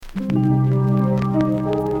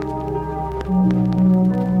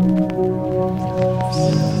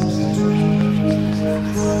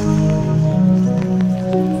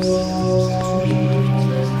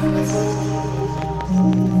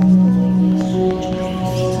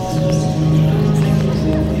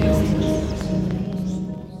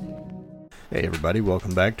everybody.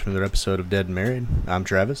 Welcome back to another episode of Dead and Married. I'm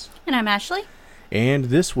Travis. And I'm Ashley. And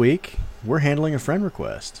this week, we're handling a friend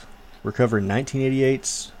request. We're covering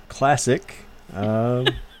 1988's classic,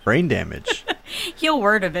 Brain Damage. He'll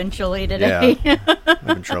word eventually today. Yeah, I'm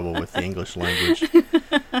having trouble with the English language.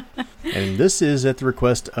 And this is at the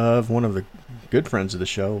request of one of the good friends of the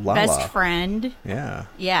show, Lala. Best friend. Yeah.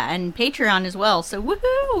 Yeah, and Patreon as well, so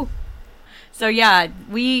woohoo! So yeah,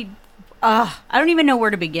 I don't even know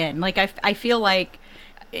where to begin. Like, I feel like,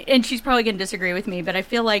 and she's probably going to disagree with me, but I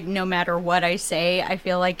feel like no matter what I say, I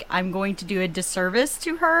feel like I'm going to do a disservice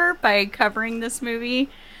to her by covering this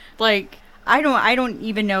movie. Like, I don't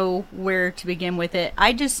even know where to begin with it.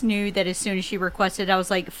 I just knew that as soon as she requested, I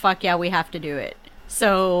was like, fuck yeah, we have to do it.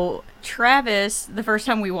 So Travis, the first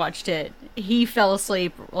time we watched it, he fell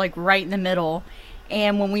asleep like right in the middle.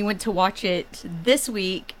 And when we went to watch it this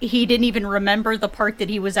week, he didn't even remember the part that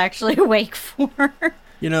he was actually awake for.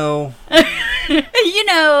 You know. you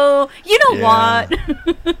know yeah. what?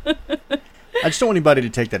 I just don't want anybody to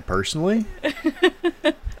take that personally.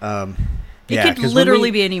 It could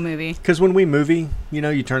literally be any movie. Because when we movie,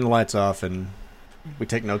 you turn the lights off and we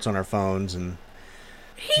take notes on our phones and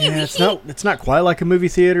it's not quite like a movie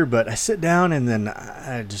theater, but I sit down and then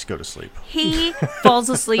I just go to sleep. He falls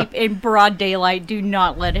asleep in broad daylight. Do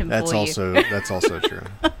not let him fool you. That's also true.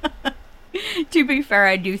 To be fair,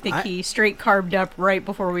 I do think he straight carved up right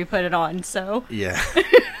before we put it on. So yeah,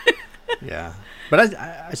 yeah. But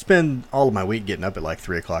I spend all of my week getting up at like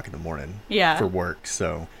 3 o'clock in the morning. Yeah. For work.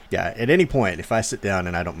 So yeah, at any point, if I sit down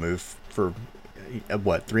and I don't move for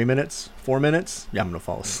 3 minutes, 4 minutes, yeah, I'm gonna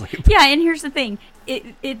fall asleep. Yeah, and here's the thing.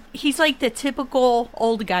 He's like the typical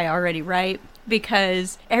old guy already, right?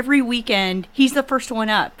 Because every weekend, he's the first one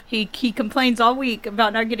up. He complains all week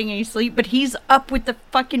about not getting any sleep, but he's up with the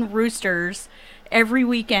fucking roosters every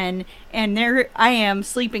weekend, and there I am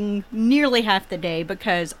sleeping nearly half the day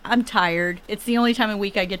because I'm tired. It's the only time a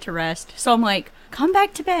week I get to rest. So I'm like, come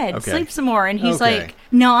back to bed, sleep some more. And he's like,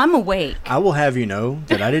 no, I'm awake. I will have you know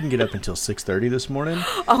that I didn't get up until 6:30 this morning.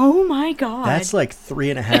 Oh my God. That's like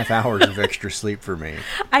 3.5 hours of extra sleep for me.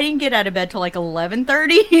 I didn't get out of bed till like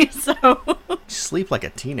 11:30, so. Sleep like a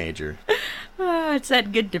teenager. It's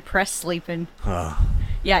that good depressed sleeping.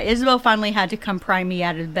 Yeah, Isabel finally had to come pry me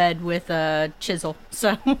out of bed with a chisel.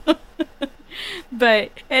 So,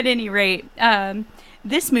 but at any rate,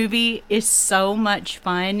 this movie is so much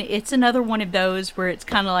fun. It's another one of those where it's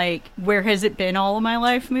kind of like, where has it been all of my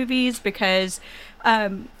life movies? Because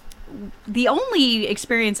the only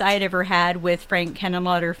experience I had ever had with Frank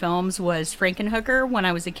Henenlotter films was Frankenhooker when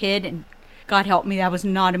I was a kid, and God help me, that was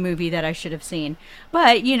not a movie that I should have seen.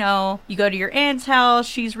 But, you go to your aunt's house,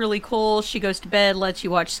 she's really cool, she goes to bed, lets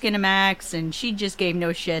you watch Skinamax, and she just gave no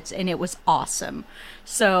shits, and it was awesome.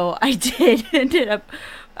 So I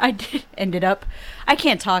I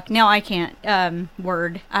can't talk. Now I can't,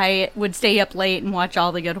 I would stay up late and watch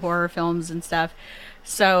all the good horror films and stuff.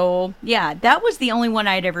 So, yeah, that was the only one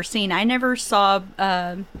I'd ever seen. I never saw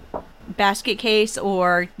Basket Case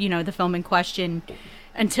or, the film in question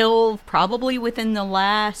until probably within the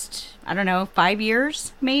last, 5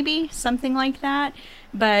 years, maybe, something like that.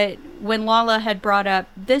 But when Lala had brought up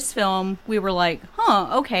this film, we were like,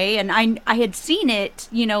 okay. And I had seen it,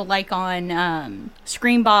 like on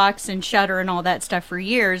Screambox and Shudder and all that stuff for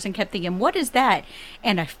years and kept thinking, what is that?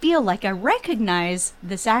 And I feel like I recognize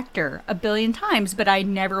this actor a billion times, but I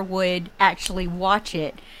never would actually watch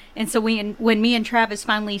it. And so when me and Travis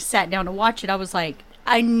finally sat down to watch it, I was like,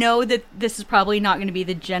 I know that this is probably not going to be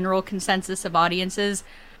the general consensus of audiences,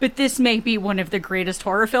 but this may be one of the greatest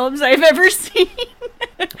horror films I've ever seen.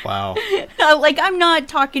 Wow. Like, I'm not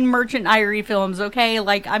talking Merchant Irie films, okay?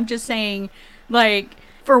 Like, I'm just saying, like,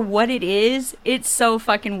 for what it is, it's so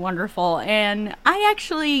fucking wonderful. And I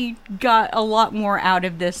actually got a lot more out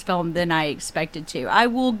of this film than I expected to. I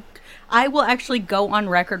will actually go on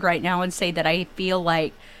record right now and say that I feel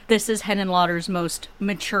like this is Henenlotter's most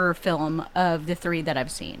mature film of the three that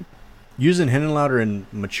I've seen. Using Henenlotter and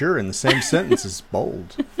mature in the same sentence is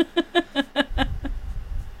bold.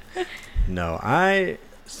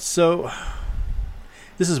 So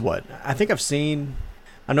this is what I think I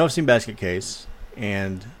know I've seen Basket Case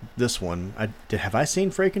and this one. Have I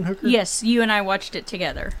seen Frankenhooker? Yes, you and I watched it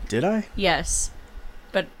together. Did I? Yes.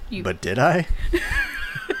 But did I?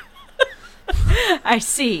 I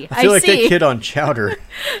see. I feel like that kid on Chowder.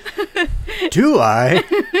 Do I?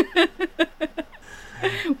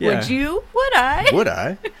 Yeah. Would you? Would I? Would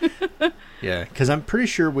I? Yeah, because I'm pretty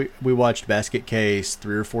sure we watched Basket Case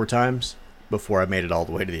 3 or 4 times before I made it all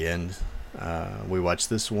the way to the end. We watched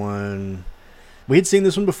this one. We had seen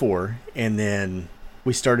this one before, and then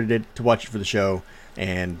we started it to watch it for the show,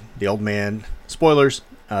 and the old man, spoilers,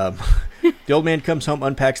 the old man comes home,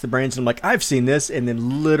 unpacks the brains, and I'm like, I've seen this, and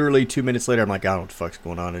then literally 2 minutes later, I'm like, I don't know what the fuck's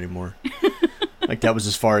going on anymore. Like, that was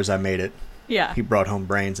as far as I made it. Yeah. He brought home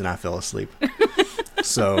brains, and I fell asleep.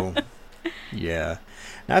 So, yeah.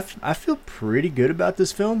 I feel pretty good about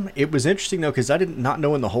this film. It was interesting, though, because I didn't not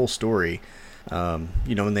knowing the whole story.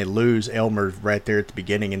 When they lose Elmer right there at the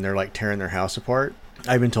beginning, and they're, like, tearing their house apart.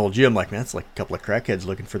 I even told Jim, like, man, that's like a couple of crackheads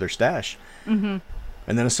looking for their stash. Mm-hmm.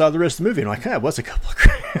 And then I saw the rest of the movie, and I'm like, it was a couple of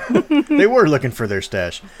crackheads. They were looking for their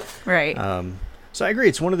stash. Right. So I agree.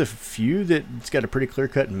 It's one of the few that's got a pretty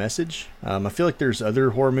clear-cut message. I feel like there's other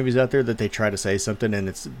horror movies out there that they try to say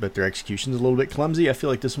something, but their execution's a little bit clumsy. I feel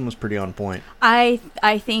like this one was pretty on point. I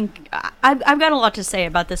think I've got a lot to say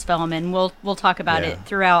about this film, and we'll talk about it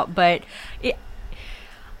throughout. But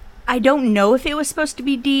I don't know if it was supposed to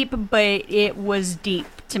be deep, but it was deep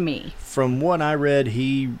to me. From what I read,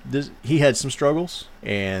 he had some struggles,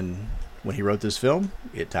 and when he wrote this film,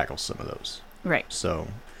 it tackles some of those. Right. So.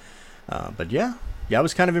 But yeah, I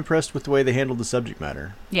was kind of impressed with the way they handled the subject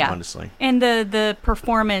matter. Yeah, honestly, and the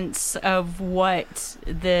performance of what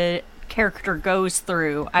the character goes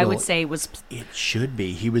through, I would say was. It should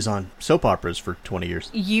be. He was on soap operas for 20 years.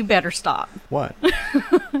 You better stop. What?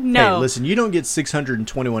 No. Hey, listen, you don't get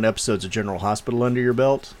 621 episodes of General Hospital under your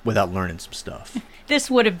belt without learning some stuff. This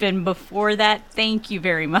would have been before that. Thank you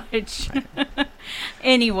very much.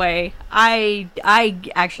 Anyway, I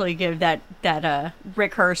actually give that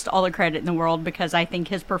Rick Hurst all the credit in the world because I think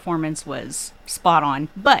his performance was spot on.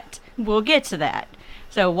 But we'll get to that.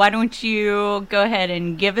 So why don't you go ahead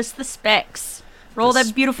and give us the specs? Roll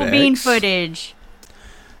that beautiful bean footage.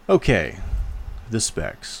 Okay, the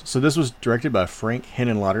specs. So this was directed by Frank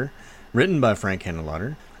Henenlotter, written by Frank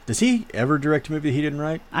Henenlotter. Does he ever direct a movie that he didn't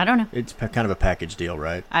write? I don't know. It's kind of a package deal,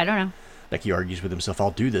 right? I don't know. Like he argues with himself,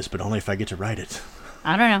 I'll do this, but only if I get to write it.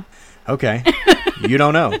 I don't know. Okay. You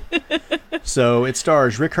don't know. So it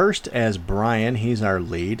stars Rick Hurst as Brian. He's our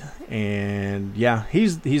lead. And yeah,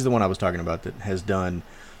 he's the one I was talking about that has done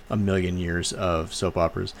a million years of soap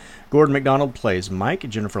operas. Gordon MacDonald plays Mike.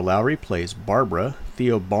 Jennifer Lowry plays Barbara.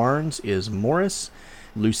 Theo Barnes is Morris.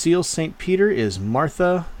 Lucille St. Peter is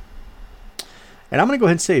Martha. And I'm going to go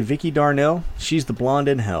ahead and say Vicky Darnell. She's the blonde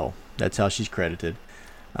in hell. That's how she's credited.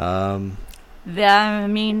 And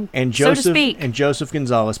Joseph, so to speak. And Joseph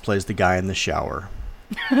Gonzalez plays the guy in the shower.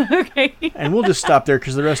 Okay. And we'll just stop there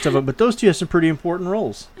because the rest of them, but those two have some pretty important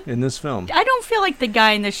roles in this film. I don't feel like the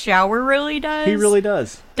guy in the shower really does. He really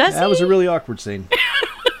does. Does he? That was a really awkward scene.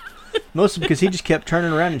 Mostly because he just kept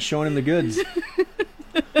turning around and showing him the goods.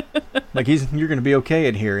 Like, you're going to be okay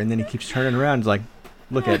in here. And then he keeps turning around and is like,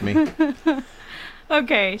 look at me.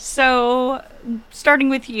 Okay, so starting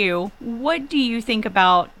with you, what do you think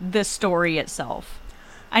about the story itself?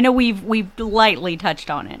 I know we've lightly touched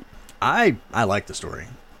on it. I like the story.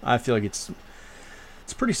 I feel like it's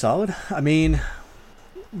pretty solid. I mean,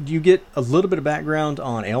 you get a little bit of background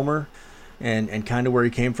on Elmer and kind of where he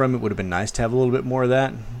came from. It would have been nice to have a little bit more of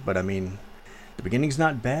that. But I mean, the beginning's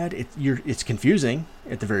not bad. It's confusing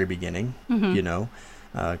at the very beginning, you know.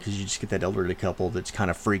 Because you just get that elderly couple that's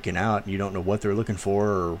kind of freaking out and you don't know what they're looking for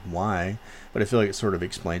or why. But I feel like it sort of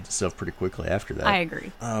explains itself pretty quickly after that. I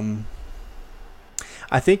agree.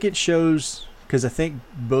 I think it shows, because I think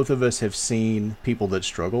both of us have seen people that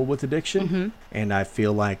struggle with addiction. And I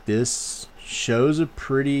feel like this shows a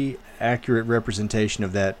pretty accurate representation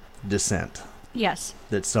of that descent. Yes.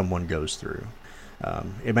 That someone goes through.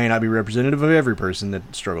 It may not be representative of every person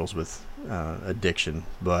that struggles with addiction,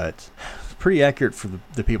 but pretty accurate for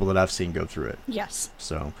the people that I've seen go through it. Yes.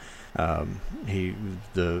 So,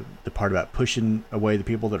 the part about pushing away the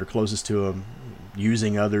people that are closest to him,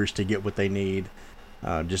 using others to get what they need,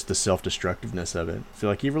 just the self-destructiveness of it. I feel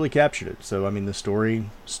like he really captured it. So, I mean, the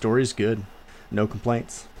story's good. No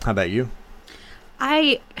complaints. How about you?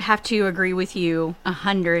 I have to agree with you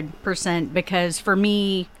 100% because for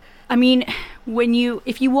me, I mean,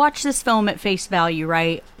 if you watch this film at face value,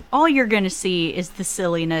 right, all you're going to see is the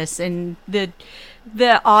silliness and the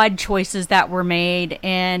odd choices that were made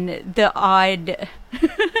and the odd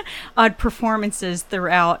performances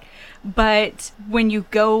throughout. But when you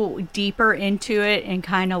go deeper into it and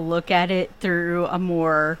kind of look at it through a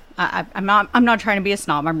more, I'm not trying to be a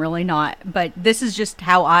snob, I'm really not, but this is just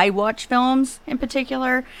how I watch films in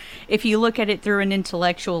particular. If you look at it through an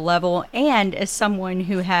intellectual level and as someone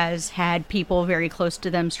who has had people very close to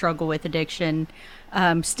them struggle with addiction,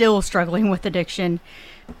 still struggling with addiction,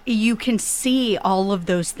 you can see all of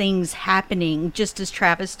those things happening just as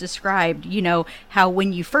Travis described, you know, how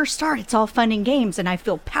when you first start, it's all fun and games and I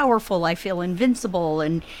feel powerful powerful. I feel invincible.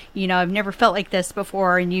 And, I've never felt like this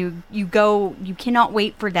before. And you cannot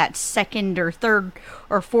wait for that second or third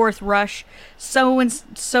or fourth rush. Just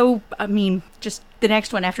the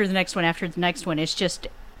next one after the next one after the next one. It's just,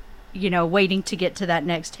 waiting to get to that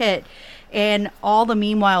next hit. And all the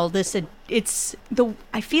meanwhile,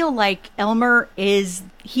 I feel like Elmer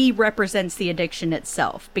he represents the addiction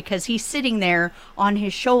itself, because he's sitting there on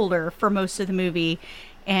his shoulder for most of the movie.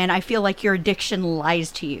 And I feel like your addiction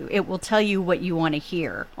lies to you. It will tell you what you want to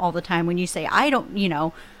hear all the time. When you say,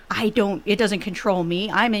 it doesn't control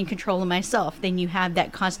me, I'm in control of myself. Then you have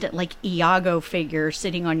that constant like Iago figure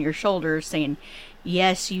sitting on your shoulder saying,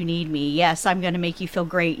 yes, you need me. Yes, I'm going to make you feel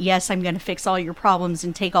great. Yes, I'm going to fix all your problems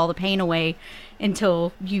and take all the pain away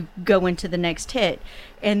until you go into the next hit.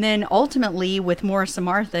 And then ultimately with Morris and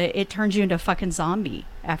Martha, it turns you into a fucking zombie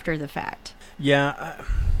after the fact. Yeah,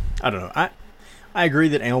 I don't know. I agree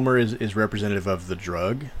that Elmer is representative of the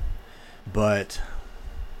drug, but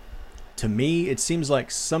to me, it seems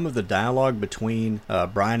like some of the dialogue between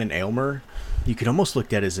Brian and Elmer, you could almost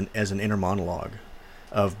look at as an inner monologue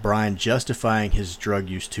of Brian justifying his drug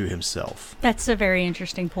use to himself. That's a very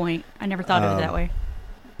interesting point. I never thought of it that way.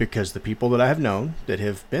 Because the people that I have known that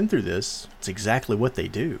have been through this, it's exactly what they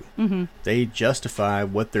do. Mm-hmm. They justify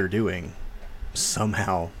what they're doing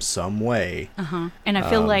somehow, some way. Uh-huh. And I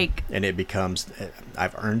feel like... And it becomes,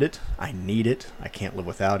 I've earned it, I need it, I can't live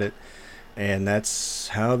without it. And that's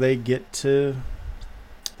how they get to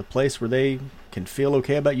the place where they can feel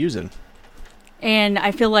okay about using. And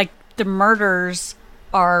I feel like the murders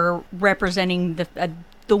are representing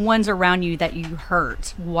the ones around you that you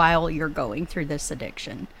hurt while you're going through this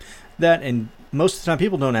addiction. That, and most of the time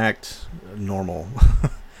people don't act normal.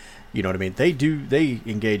 You know what I mean? They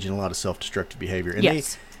engage in a lot of self-destructive behavior. And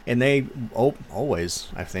yes. They always,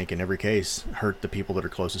 I think, in every case, hurt the people that are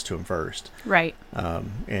closest to them first. Right.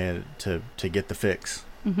 And to get the fix.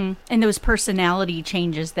 Mm-hmm. And those personality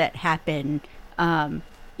changes that happen.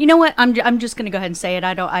 You know what? I'm just going to go ahead and say it.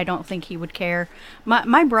 I don't think he would care.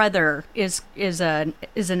 My brother is an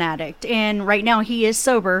addict, and right now he is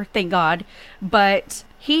sober, thank God. But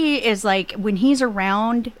he is like, when he's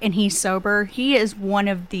around and he's sober, he is one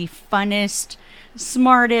of the funnest,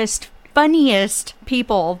 smartest, funniest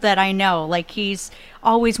people that I know. Like, he's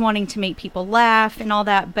always wanting to make people laugh and all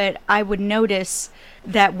that. But I would notice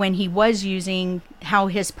that when he was using, how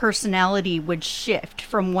his personality would shift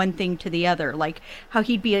from one thing to the other. Like, how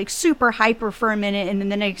he'd be like super hyper for a minute, and then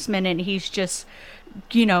the next minute he's just,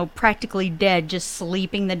 practically dead, just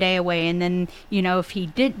sleeping the day away. And then, if he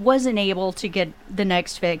wasn't able to get the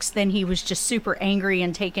next fix, then he was just super angry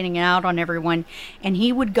and taking it out on everyone. And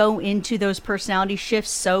he would go into those personality shifts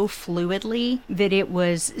so fluidly that it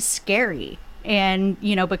was scary. And,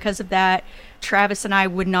 because of that, Travis and I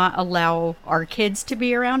would not allow our kids to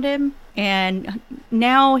be around him. And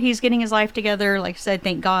now he's getting his life together, like I said,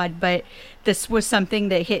 thank God. But this was something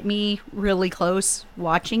that hit me really close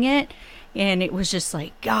watching it. And it was just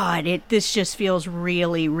like, God, this just feels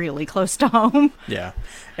really, really close to home. Yeah.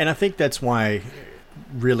 And I think that's why,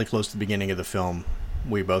 really close to the beginning of the film,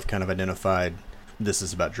 we both kind of identified this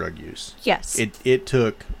is about drug use. Yes. It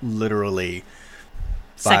took literally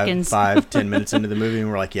seconds, 5-10 minutes into the movie, and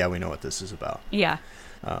we're like, yeah, we know what this is about. Yeah.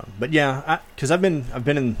 But yeah, because I've been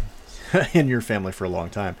in in your family for a long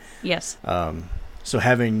time. Yes. So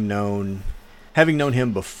having known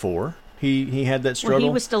him before he had that struggle. Well,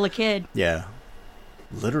 he was still a kid. Yeah.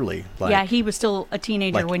 Literally. Yeah, he was still a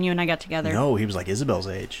teenager when you and I got together. No, he was like Isabel's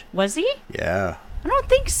age. Was he? Yeah. I don't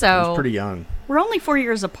think so. He was pretty young. We're only 4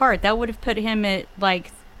 years apart. That would have put him at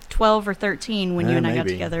like 12 or 13 when you and I got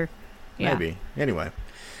together. Yeah. Maybe. Anyway.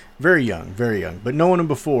 Very young, very young. But knowing him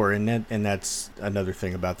before, and that's another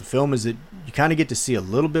thing about the film, is that you kind of get to see a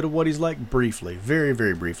little bit of what he's like briefly, very,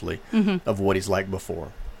 very briefly, of what he's like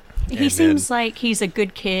before. He seems like he's a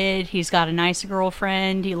good kid. He's got a nice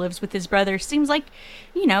girlfriend. He lives with his brother. Seems like,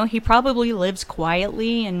 he probably lives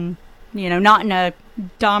quietly and, not in a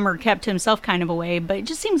dumb or kept to himself kind of a way, but it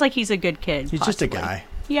just seems like he's a good kid. He's possibly. just a guy.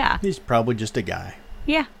 Yeah. He's probably just a guy.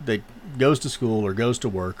 Yeah. That goes to school or goes to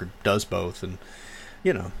work or does both, and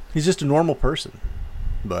he's just a normal person.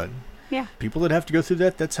 But yeah, people that have to go through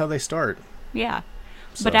that's how they start. Yeah.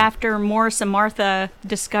 So. But after Morris and Martha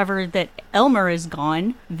discover that Elmer is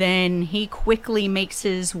gone, then he quickly makes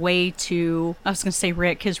his way to, I was going to say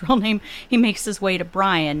Rick, his real name, he makes his way to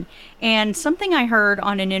Brian. And something I heard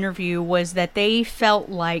on an interview was that they felt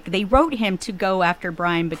like they wrote him to go after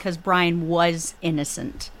Brian because Brian was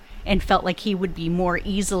innocent. and felt like he would be more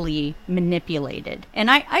easily manipulated.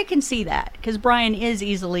 And I can see that, because Brian is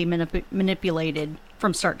easily manipulated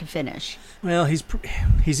from start to finish. Well,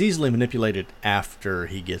 he's easily manipulated after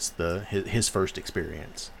he gets his first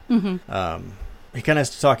experience. Mm-hmm. He kind of has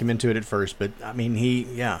to talk him into it at first, but I mean,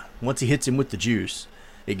 once he hits him with the juice,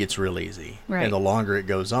 it gets real easy. Right. And the longer it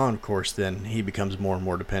goes on, of course, then he becomes more and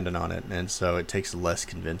more dependent on it, and so it takes less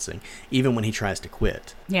convincing. Even when he tries to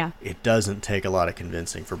quit, it doesn't take a lot of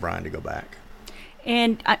convincing for Brian to go back.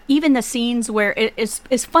 And even the scenes where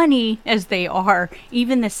as funny as they are,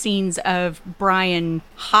 even the scenes of Brian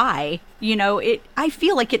high, I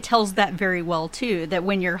feel like it tells that very well too. That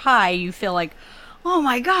when you're high, you feel like, oh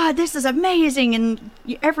my God, this is amazing, and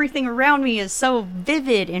everything around me is so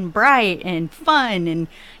vivid and bright and fun, and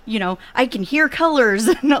I can hear colors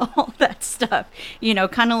and all that stuff.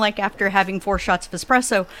 Kind of like after having 4 shots of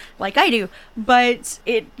espresso, like I do. But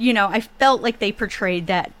I felt like they portrayed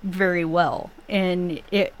that very well. And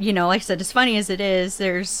it, like I said, as funny as it is,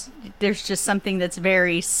 there's just something that's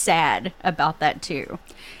very sad about that too.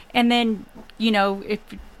 And then, if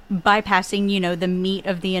bypassing, the meat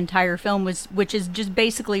of the entire film which is just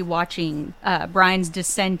basically watching Brian's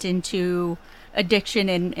descent into addiction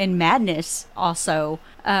and madness also.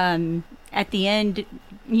 At the end,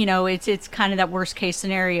 it's kind of that worst case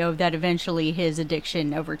scenario that eventually his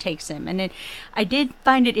addiction overtakes him. And I did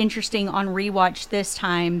find it interesting on rewatch this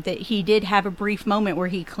time that he did have a brief moment where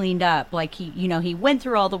he cleaned up. Like he went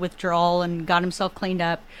through all the withdrawal and got himself cleaned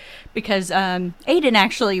up, because Aiden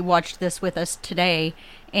actually watched this with us today.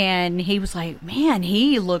 And he was like, man,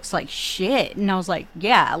 he looks like shit. And I was like,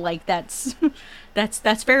 yeah, like that's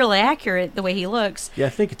fairly accurate the way he looks. Yeah,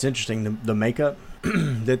 I think it's interesting, the makeup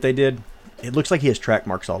that they did. It looks like he has track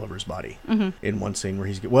marks all over his body. Mm-hmm. In one scene where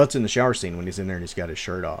it's in the shower scene when he's in there and he's got his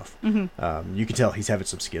shirt off. Mm-hmm. You can tell he's having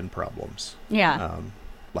some skin problems. Yeah.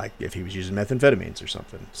 Like if he was using methamphetamines or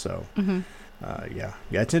something. So, mm-hmm. Yeah,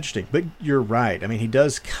 it's interesting. But you're right. I mean, he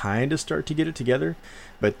does kind of start to get it together,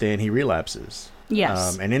 but then he relapses.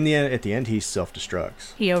 Yes. And at the end, he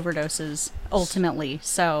self-destructs. He overdoses, ultimately,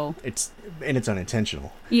 so... It's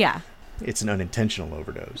unintentional. Yeah. It's an unintentional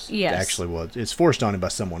overdose. Yes. It actually was. It's forced on him by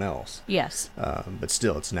someone else. Yes. But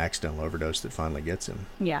still, it's an accidental overdose that finally gets him.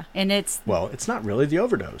 Yeah, and it's... Well, it's not really the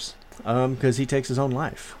overdose, because he takes his own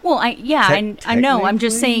life. Well, I know. I'm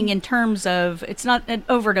just saying in terms of... It's not an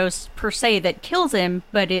overdose per se that kills him,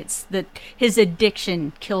 but it's that his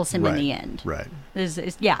addiction kills him in the end. Right.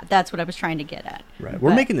 That's what I was trying to get at. Right.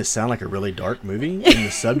 We're making this sound like a really dark movie, and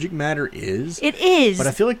the subject matter is. It is. But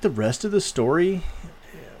I feel like the rest of the story,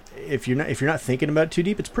 if you're not thinking about it too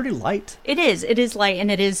deep, it's pretty light. It is. It is light,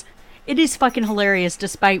 and it is fucking hilarious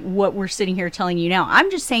despite what we're sitting here telling you now.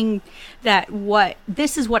 I'm just saying that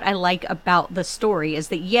this is what I like about the story, is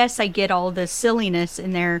that yes, I get all the silliness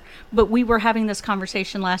in there, but we were having this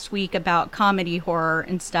conversation last week about comedy horror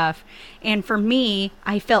and stuff. And for me,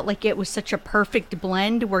 I felt like it was such a perfect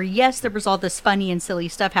blend where yes, there was all this funny and silly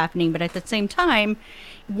stuff happening, but at the same time,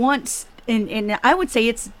 and I would say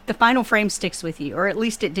it's the final frame sticks with you, or at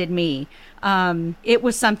least it did me. It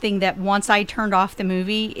was something that once I turned off the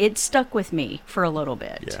movie, it stuck with me for a little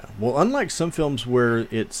bit. Yeah. Well, unlike some films where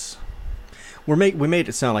we made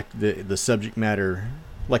it sound like the subject matter,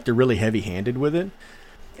 like they're really heavy-handed with it.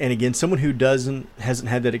 And again, someone who hasn't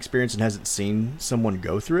had that experience and hasn't seen someone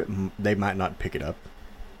go through it, they might not pick it up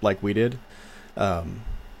like we did.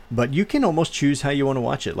 But you can almost choose how you want to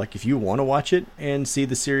watch it. Like if you want to watch it and see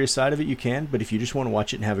the serious side of it, you can. But if you just want to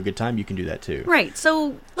watch it and have a good time, you can do that too. Right.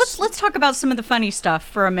 So let's talk about some of the funny stuff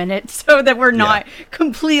for a minute, so that we're not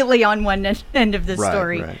completely on one end of the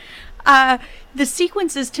story. Right. The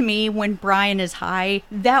sequences to me when Brian is high,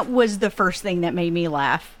 that was the first thing that made me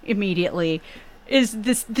laugh immediately. Is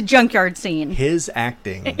the junkyard scene? His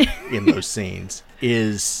acting in those scenes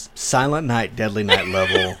is Silent Night, Deadly Night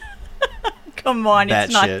level. Come on,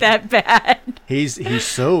 it's not that bad. He's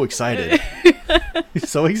so excited. He's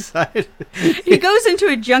so excited. He goes into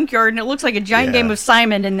a junkyard and it looks like a giant game of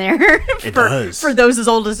Simon in there. It does. For those as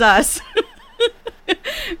old as us.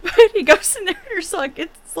 But he goes in there, it's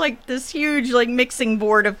like this huge mixing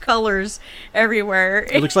board of colors everywhere.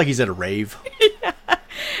 It looks like he's at a rave. Yeah.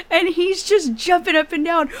 And he's just jumping up and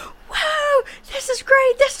down. Wow, this is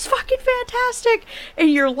great. This is fucking fantastic. And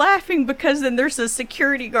you're laughing because then there's a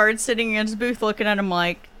security guard sitting in his booth looking at him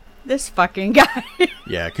like, this fucking guy.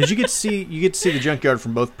 Yeah, because you get to see the junkyard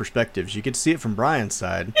from both perspectives. You get to see it from Brian's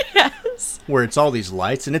side. Yes. Where it's all these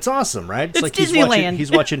lights, and it's awesome, right? It's like Disneyland.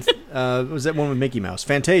 He's watching what was that one with Mickey Mouse?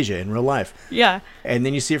 Fantasia in real life. Yeah. And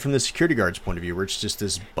then you see it from the security guard's point of view, where it's just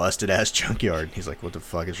this busted-ass junkyard. He's like, what the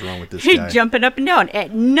fuck is wrong with this guy? He's jumping up and down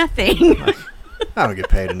at nothing. I don't get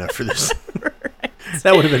paid enough for this. Right.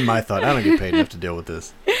 That would have been my thought. I don't get paid enough to deal with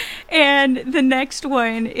this. And the next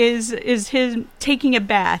one is his taking a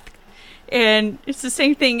bath. And it's the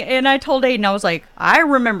same thing. And I told Aiden, I was like, I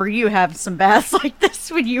remember you having some baths like this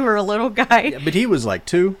when you were a little guy. Yeah, but he was like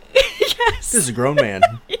 2. Yes. This is a grown man.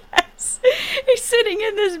 Yes. He's sitting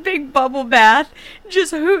in this big bubble bath,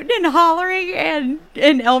 just hooting and hollering. And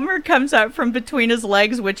Elmer comes out from between his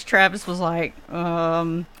legs, which Travis was like,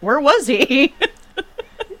 where was he?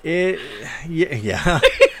 Yeah.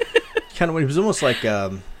 Kind of, it was almost like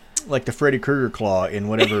the Freddy Krueger claw in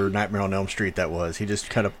whatever Nightmare on Elm Street that was. He just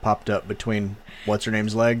kind of popped up between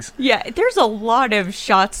what's-her-name's legs. Yeah, there's a lot of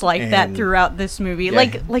shots like that throughout this movie.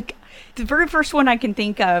 Yeah. Like the very first one I can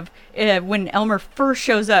think of when Elmer first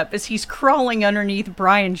shows up is he's crawling underneath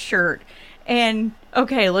Brian's shirt. And,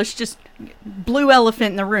 okay, let's just... Blue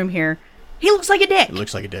elephant in the room here. He looks like a dick. It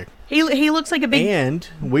looks like a dick. He looks like a big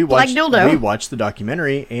black dildo. We watched the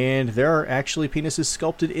documentary, and there are actually penises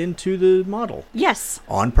sculpted into the model. Yes.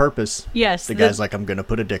 On purpose. Yes. The guy's like, I'm going to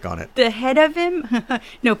put a dick on it. The head of him,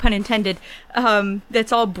 no pun intended,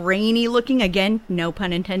 that's all brainy looking. Again, no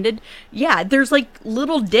pun intended. Yeah, there's like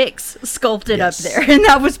little dicks sculpted up there, and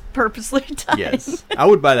that was purposely done. Yes. I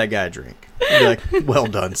would buy that guy a drink. I'd be like, well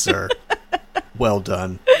done, sir. Well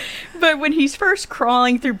done. But when he's first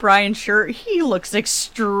crawling through Brian's shirt, he looks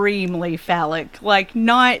extremely phallic. Like,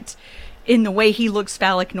 not in the way he looks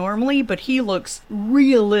phallic normally, but he looks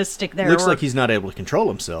realistic there. Looks like he's not able to control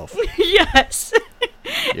himself. Yes.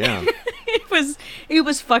 Yeah. It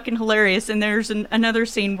was fucking hilarious. And there's another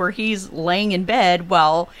scene where he's laying in bed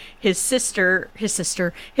while his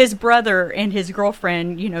brother and his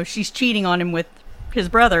girlfriend, you know, she's cheating on him with his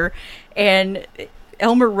brother, and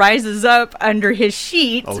Elmer rises up under his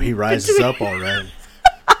sheet. Oh, he rises up all right.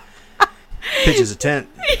 Pitches a tent.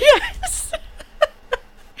 Yes.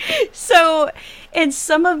 So, and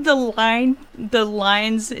some of the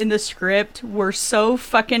lines in the script were so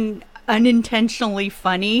fucking unintentionally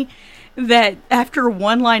funny that after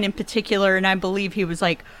one line in particular, and I believe he was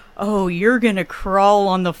like, "Oh, you're gonna crawl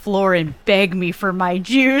on the floor and beg me for my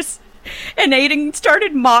juice." And Aiden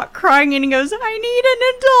started mock crying and he goes, "I need an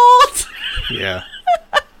adult." Yeah.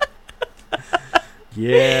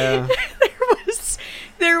 Yeah.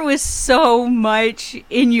 There was so much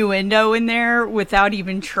innuendo in there without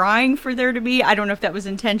even trying for there to be. I don't know if that was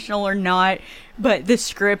intentional or not, but the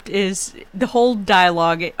script is, the whole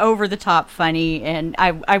dialogue, over the top funny, and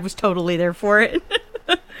I was totally there for it.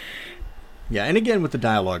 Yeah, and again with the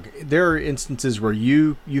dialogue, there are instances where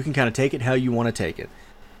you can kind of take it how you want to take it.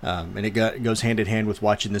 And it goes hand in hand with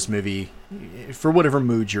watching this movie for whatever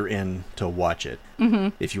mood you're in to watch it.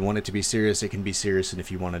 Mm-hmm. If you want it to be serious, it can be serious. And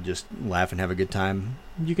if you want to just laugh and have a good time,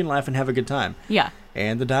 you can laugh and have a good time. Yeah.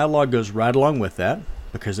 And the dialogue goes right along with that,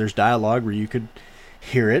 because there's dialogue where you could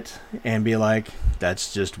hear it and be like,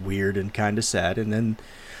 that's just weird and kind of sad. And then,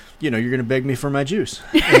 you know, you're going to beg me for my juice.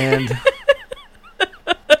 And,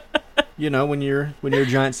 you know, when you're a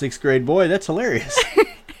giant 6th grade boy, that's hilarious.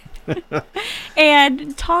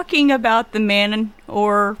 And talking about the man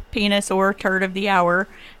or penis or turd of the hour,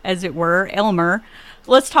 as it were, Elmer,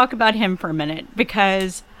 let's talk about him for a minute,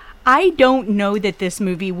 because I don't know that this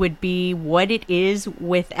movie would be what it is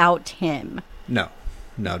without him. No,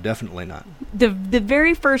 definitely not. The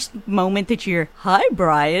very first moment that you're, "Hi,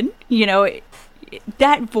 Brian," you know,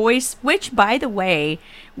 that voice, which, by the way,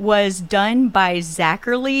 was done by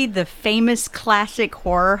Zachary, the famous classic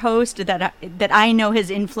horror host that I know has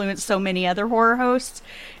influenced so many other horror hosts.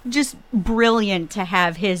 Just brilliant to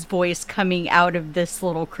have his voice coming out of this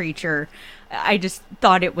little creature. I just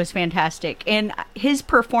thought it was fantastic. And his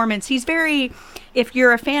performance, he's very, if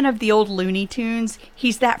you're a fan of the old Looney Tunes,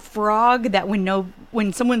 he's that frog that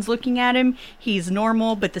when someone's looking at him, he's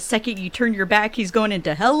normal, but the second you turn your back, he's going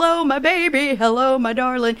into, "Hello, my baby, hello, my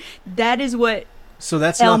darling." That is what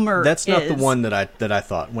Elmer not the one that I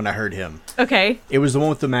thought when I heard him. Okay. It was the one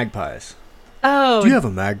with the magpies. Oh. Do you have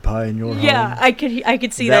a magpie in your home? Yeah, I could see that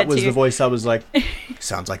too. That was the voice I was like,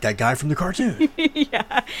 sounds like that guy from the cartoon.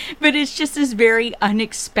 Yeah, but it's just this very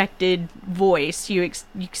unexpected voice. You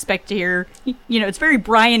expect to hear, you know, it's very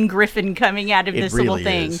Brian Griffin coming out of this really little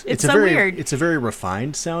thing. Is. It's so weird. It's a very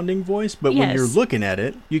refined sounding voice, but when you're looking at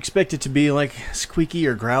it, you expect it to be like squeaky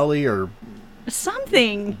or growly or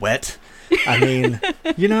something wet. I mean,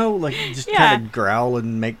 you know, like just kind of growl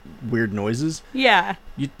and make weird noises. Yeah.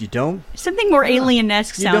 You don't? Something more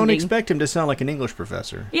alien-esque sounding. You don't expect him to sound like an English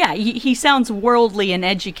professor. Yeah, he sounds worldly and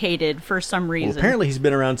educated for some reason. Well, apparently he's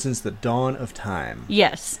been around since the dawn of time.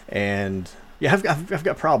 Yes. And yeah, I've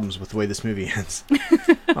got problems with the way this movie ends,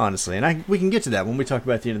 honestly. And we can get to that when we talk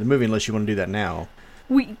about the end of the movie, unless you want to do that now.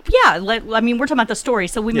 I mean, we're talking about the story,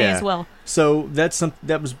 so we may as well. So that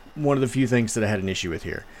was one of the few things that I had an issue with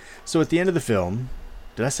here. So at the end of the film,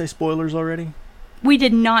 did I say spoilers already? We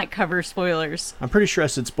did not cover spoilers. I'm pretty sure I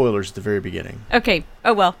said spoilers at the very beginning. Okay.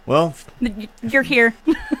 Oh, well. Well, you're here.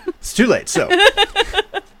 It's too late, so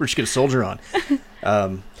we're just going to soldier on.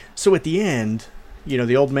 So at the end,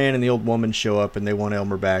 the old man and the old woman show up and they want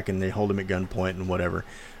Elmer back and they hold him at gunpoint and whatever.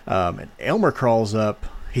 And Elmer crawls up.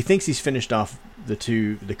 He thinks he's finished off the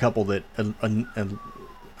couple that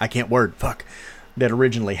that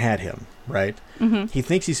originally had him, right? Mm-hmm. He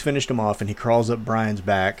thinks he's finished him off, and he crawls up Brian's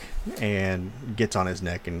back and gets on his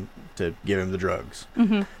neck and to give him the drugs,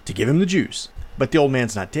 to give him the juice. But the old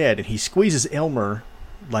man's not dead, and he squeezes Elmer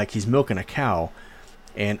like he's milking a cow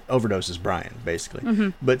and overdoses Brian, basically. Mm-hmm.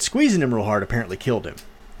 But squeezing him real hard apparently killed him.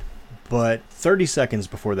 But 30 seconds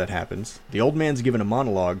before that happens, the old man's giving a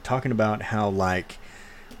monologue talking about how, like,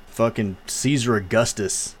 fucking Caesar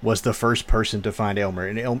Augustus was the first person to find Elmer.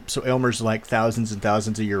 And so Elmer's like thousands and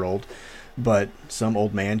thousands a year old, but some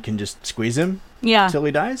old man can just squeeze him till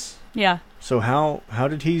he dies? Yeah. So how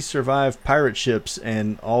did he survive pirate ships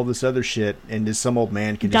and all this other shit, and this some old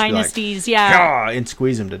man can just dynasties, be like, and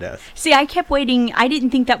squeeze him to death? See, I kept waiting. I didn't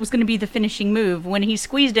think that was going to be the finishing move. When he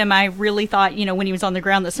squeezed him, I really thought, when he was on the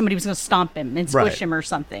ground, that somebody was going to stomp him and squish him or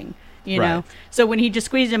something, know? So when he just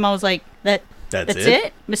squeezed him, I was like, That's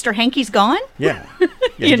it? Mr. Hanky's gone? Yeah.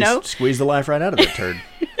 Just squeeze the life right out of that turd.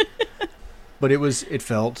 But it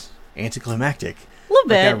felt anticlimactic. A little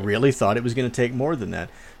bit. I really thought it was going to take more than that.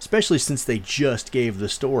 Especially since they just gave the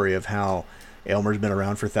story of how Elmer's been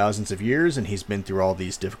around for thousands of years and he's been through all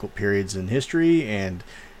these difficult periods in history, and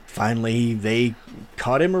finally they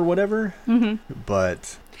caught him or whatever. Mm-hmm.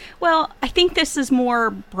 But... Well, I think this is more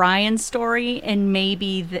Brian's story and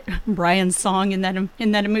maybe Brian's song in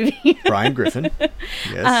that movie. Brian Griffin.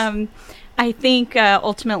 Yes. I think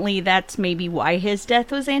ultimately that's maybe why his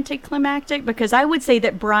death was anticlimactic, because I would say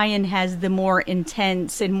that Brian has the more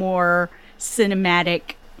intense and more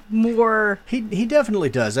cinematic, more... He definitely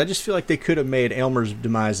does. I just feel like they could have made Elmer's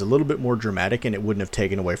demise a little bit more dramatic and it wouldn't have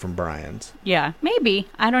taken away from Brian's. Yeah, maybe.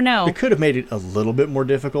 I don't know. They could have made it a little bit more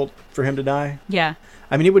difficult for him to die. Yeah.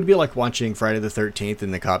 I mean, it would be like watching Friday the 13th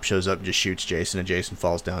and the cop shows up and just shoots Jason and Jason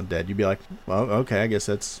falls down dead. You'd be like, well, okay, I guess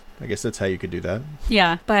that's how you could do that.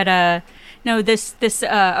 Yeah, but no, this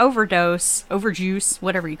overjuice,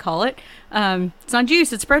 whatever you call it, it's not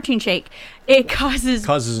juice, it's a protein shake. It causes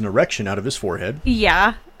an erection out of his forehead.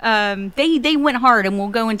 Yeah. They went hard, and we'll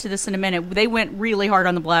go into this in a minute. They went really hard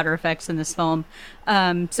on the bladder effects in this film.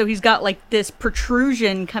 So he's got like this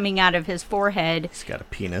protrusion coming out of his forehead. He's got a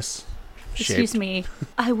penis. Excuse me.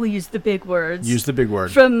 I will use the big words. Use the big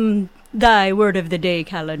word. From thy word of the day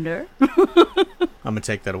calendar. I'm going to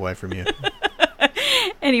take that away from you.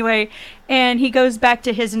 Anyway, and he goes back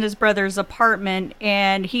to his and his brother's apartment,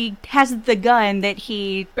 and he has the gun that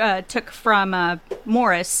he took from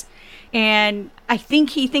Morris. And I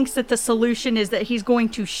think he thinks that the solution is that he's going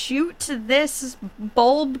to shoot this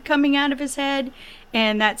bulb coming out of his head,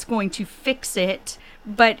 and that's going to fix it.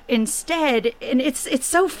 But instead, and it's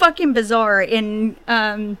so fucking bizarre. And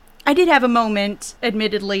I did have a moment,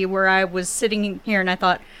 admittedly, where I was sitting here and I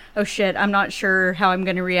thought, oh shit, I'm not sure how I'm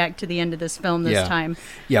going to react to the end of this film this time.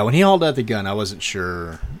 Yeah, when he hauled out the gun, I wasn't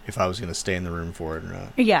sure if I was going to stay in the room for it or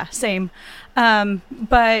not. Yeah, same.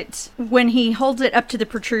 But when he holds it up to the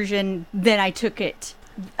protrusion, then I took it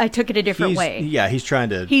a different way. Yeah, he's trying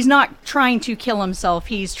to... He's not trying to kill himself.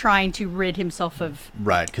 He's trying to rid himself of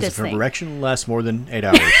right, because if an erection lasts more than 8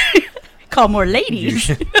 hours... Call more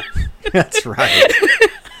ladies. That's right.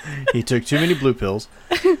 He took too many blue pills.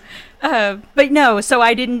 But no, so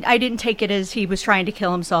I didn't take it as he was trying to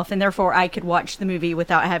kill himself, and therefore I could watch the movie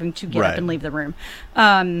without having to get up and leave the room.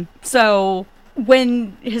 So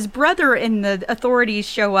when his brother and the authorities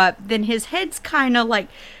show up, then his head's kind of like...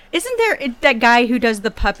 Isn't there that guy who does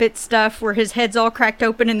the puppet stuff where his head's all cracked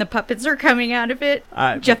open and the puppets are coming out of it?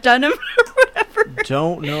 Jeff Dunham or whatever.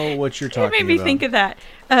 Don't know what you're talking about. It made me think of that.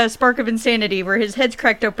 Spark of Insanity, where his head's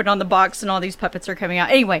cracked open on the box and all these puppets are coming out.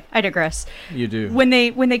 Anyway, I digress. You do. When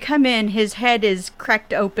they come in, his head is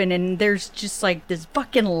cracked open and there's just like this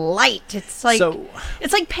fucking light. It's like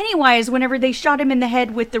Pennywise whenever they shot him in the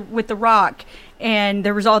head with the rock, and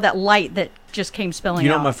there was all that light that just came spilling out. You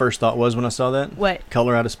know what my first thought was when I saw that? What?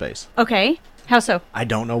 Color Out of Space. Okay. How so? I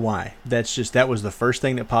don't know why. That was the first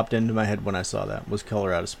thing that popped into my head when I saw that, was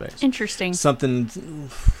Color Out of Space. Interesting. Something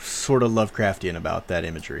sort of Lovecraftian about that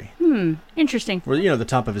imagery. Interesting. Where, the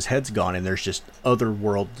top of his head's gone and there's just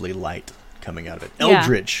otherworldly light coming out of it.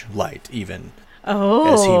 Eldritch light, even.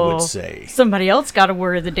 Oh. as he would say. Somebody else got a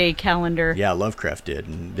word of the day calendar. Yeah, Lovecraft did.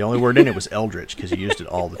 And the only word in it was eldritch because he used it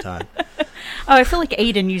all the time. Oh, I feel like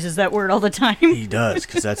Aiden uses that word all the time. He does,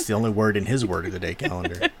 because that's the only word in his word of the day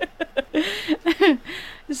calendar.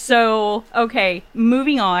 So, okay,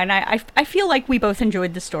 moving on. I feel like we both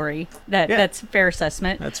enjoyed the story. That's a fair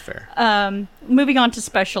assessment. That's fair. Moving on to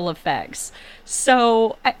special effects.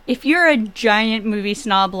 So, if you're a giant movie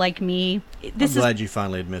snob like me, I'm glad you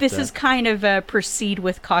finally admit that. This is kind of a proceed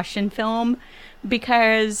with caution film,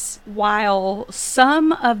 because while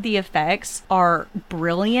some of the effects are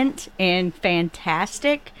brilliant and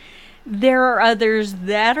fantastic, there are others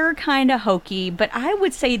that are kind of hokey, but I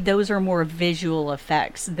would say those are more visual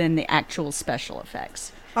effects than the actual special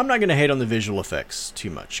effects. I'm not going to hate on the visual effects too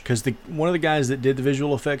much, because one of the guys that did the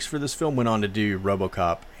visual effects for this film went on to do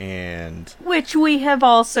RoboCop, and... Which we have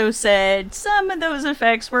also said, some of those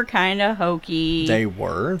effects were kind of hokey. They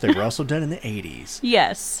were also done in the 80s.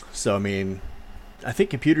 Yes. So, I mean... I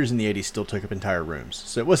think computers in the 80s still took up entire rooms.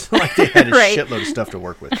 So it wasn't like they had a right. shitload of stuff to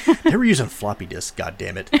work with. They were using floppy disks,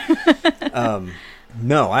 goddammit.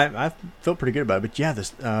 No, I felt pretty good about it. But yeah,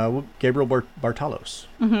 this Gabriel Bartalos,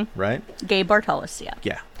 right? Gabe Bartalos, yeah.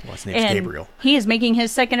 Yeah, well, his name's Gabriel. He is making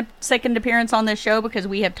his second appearance on this show because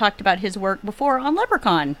we have talked about his work before on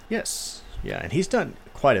Leprechaun. Yes, yeah, and he's done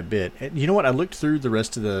quite a bit. And you know what? I looked through the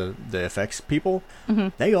rest of the effects people.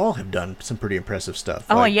 They all have done some pretty impressive stuff.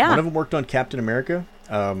 Oh, yeah. One of them worked on Captain America.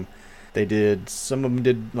 They did, some of them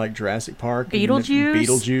did like Jurassic Park.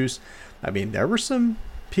 Beetlejuice. I mean, there were some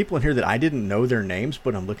people in here that I didn't know their names,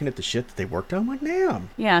 but I'm looking at the shit that they worked on. I'm like,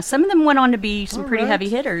 damn. Yeah, some of them went on to be some pretty heavy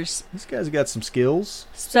hitters. These guys got some skills.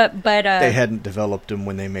 But they hadn't developed them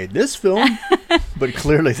when they made this film, but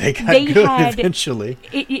clearly they got good eventually.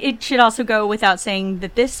 It should also go without saying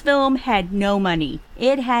that this film had no money.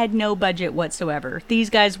 It had no budget whatsoever. These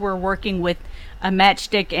guys were working with a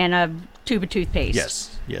matchstick and a tube of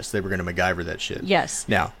toothpaste. Yes, they were going to MacGyver that shit. Yes.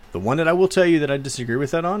 Now, the one that I will tell you that I disagree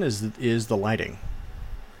with that on is the lighting.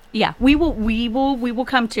 Yeah, we will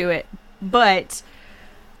come to it, but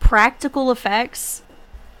practical effects,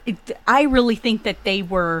 I really think that they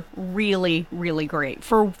were really, really great.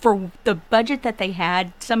 For the budget that they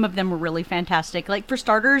had, some of them were really fantastic. Like, for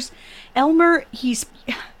starters, Elmer, he's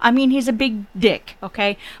a big dick,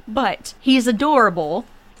 okay? But he's adorable,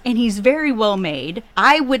 and he's very well made.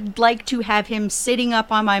 I would like to have him sitting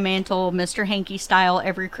up on my mantle, Mr. Hanky style,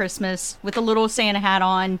 every Christmas with a little Santa hat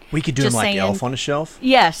on. We could do him like Elf on a shelf.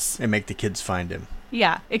 Yes. And make the kids find him.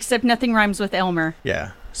 Yeah, except nothing rhymes with Elmer.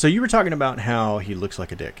 Yeah. So you were talking about how he looks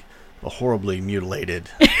like a dick. A horribly mutilated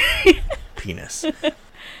penis.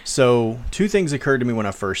 So, two things occurred to me when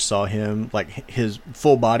I first saw him, like his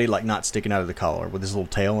full body, like not sticking out of the collar with his little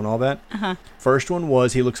tail and all that. First one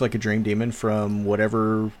was he looks like a dream demon from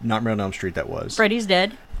whatever Nightmare on Elm Street that was. Freddy's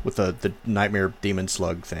dead. With the nightmare demon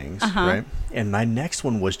slug things, right? And my next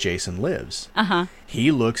one was Jason Lives. He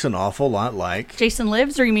looks an awful lot like... Jason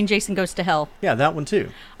Lives, or you mean Jason Goes to Hell? Yeah, that one too.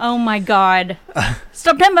 Oh my God.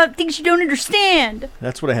 Stop talking about things you don't understand.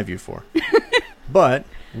 That's what I have you for. But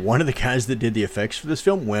one of the guys that did the effects for this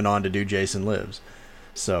film went on to do Jason Lives.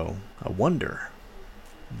 So I wonder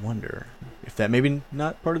if that maybe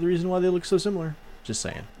not part of the reason why they look so similar. Just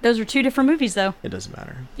saying. Those are two different movies, though. It doesn't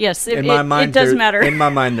matter. Yes, it does matter. In my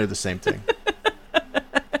mind, they're the same thing.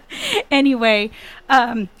 Anyway,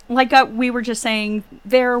 like we were just saying,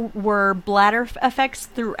 there were bladder effects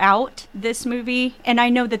throughout this movie, and I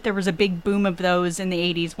know that there was a big boom of those in the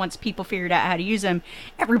 80s. Once people figured out how to use them,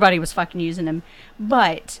 everybody was fucking using them.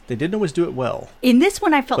 But they didn't always do it well. In this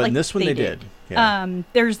one, I felt but like in this one they did. Yeah.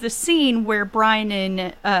 There's the scene where Brian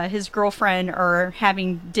and his girlfriend are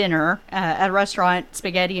having dinner at a restaurant,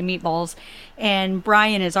 spaghetti and meatballs, and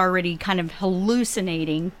Brian is already kind of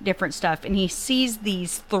hallucinating different stuff, and he sees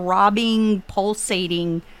these throbbing,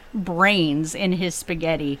 pulsating brains in his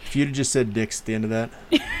spaghetti. If you'd have just said dicks at the end of that.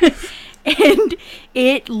 And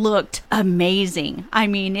it looked amazing. I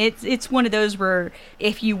mean, it's one of those where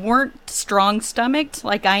if you weren't strong-stomached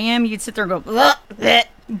like I am, you'd sit there and go, bleh, bleh.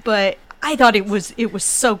 But I thought it was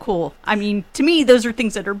so cool. I mean, to me, those are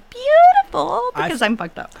things that are beautiful because I'm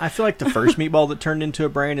fucked up. I feel like the first meatball that turned into a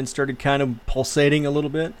brain and started kind of pulsating a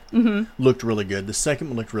little bit looked really good. The second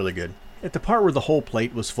one looked really good. At the part where the whole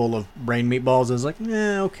plate was full of brain meatballs, I was like,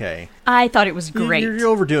 okay. I thought it was great. You're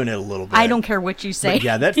overdoing it a little bit. I don't care what you say. But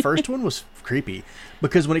yeah, that first one was creepy.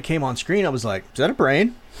 Because when it came on screen, I was like, is that a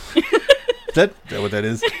brain? is that what that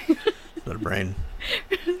is? Is that a brain?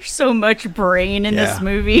 There's so much brain in this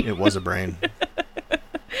movie. It was a brain.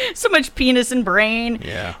 So much penis and brain.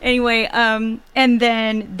 Yeah. Anyway, and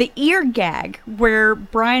then the ear gag where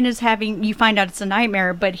Brian is having, you find out it's a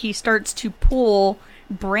nightmare, but he starts to pull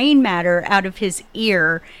brain matter out of his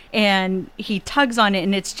ear and he tugs on it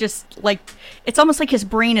and it's just like, it's almost like his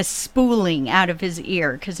brain is spooling out of his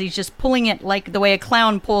ear because he's just pulling it like the way a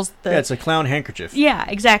clown pulls the... Yeah, it's a clown handkerchief. Yeah,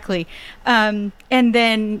 exactly. And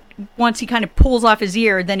then once he kind of pulls off his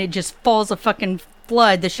ear, then it just falls a fucking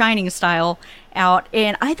flood, the Shining style, out.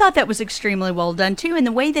 And I thought that was extremely well done too. And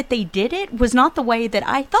the way that they did it was not the way that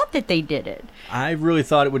I thought that they did it. I really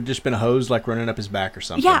thought it would just been a hose like running up his back or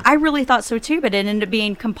something. Yeah, I really thought so too, but it ended up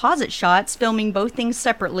being composite shots, filming both things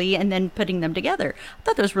separately and then putting them together. I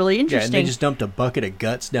thought that was really interesting. Yeah, and they just dumped a bucket of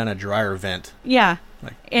guts down a dryer vent. Yeah.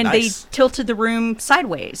 Like, and nice. They tilted the room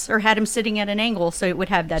sideways or had him sitting at an angle so it would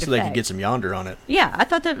have that effect. So they could get some yonder on it. Yeah, I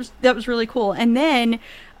thought that was really cool. And then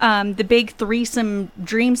the big threesome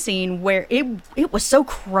dream scene where it was so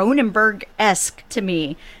Cronenberg-esque to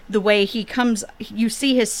me. The way he comes, you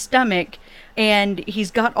see his stomach and he's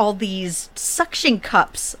got all these suction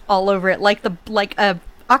cups all over it like a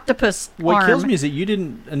octopus What arm. kills me is that you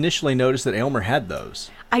didn't initially notice that Elmer had those.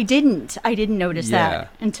 I didn't notice that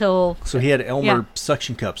until... So he had Elmer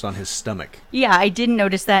suction cups on his stomach. Yeah, I didn't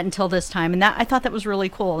notice that until this time, and I thought that was really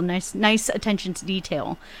cool. Nice attention to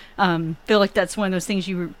detail. Feel like that's one of those things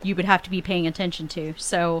you would have to be paying attention to.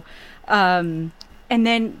 So, and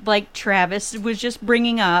then like Travis was just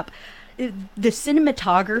bringing up, the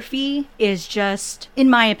cinematography is just, in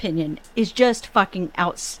my opinion, is just fucking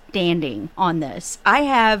outstanding on this. I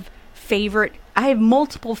have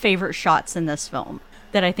multiple favorite shots in this film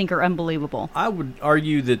that I think are unbelievable. I would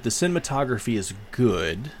argue that the cinematography is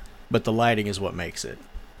good, but the lighting is what makes it,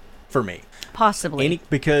 for me. Possibly.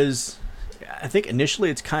 Because I think initially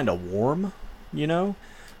it's kind of warm, you know?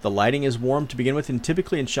 The lighting is warm to begin with, and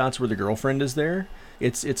typically in shots where the girlfriend is there,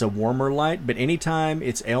 it's a warmer light, but anytime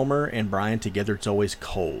it's Elmer and Brian together, it's always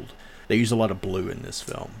cold. They use a lot of blue in this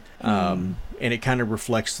film. And it kind of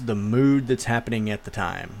reflects the mood that's happening at the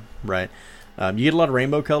time, right? You get a lot of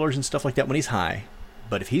rainbow colors and stuff like that when he's high.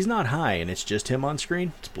 But if he's not high and it's just him on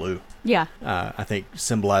screen, it's blue. Yeah. I think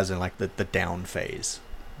symbolizing like the down phase,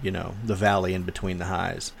 you know, the valley in between the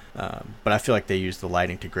highs. But I feel like they use the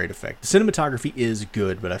lighting to great effect. The cinematography is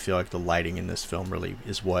good, but I feel like the lighting in this film really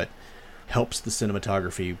is what helps the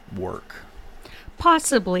cinematography work.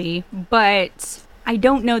 Possibly, but I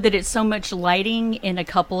don't know that it's so much lighting in a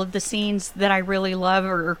couple of the scenes that I really love,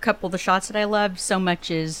 or a couple of the shots that I love, so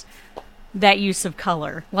much as that use of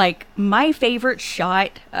color. Like, my favorite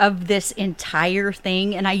shot of this entire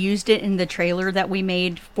thing, and I used it in the trailer that we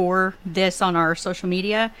made for this on our social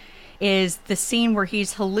media, is the scene where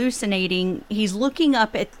he's hallucinating. He's looking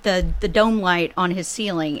up at the dome light on his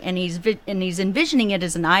ceiling, and he's envisioning it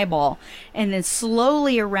as an eyeball, and then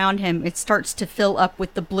slowly around him it starts to fill up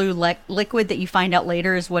with the blue liquid that you find out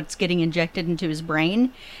later is what's getting injected into his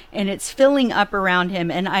brain, and it's filling up around him.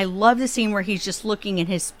 And I love the scene where he's just looking and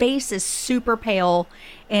his face is super pale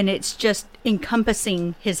and it's just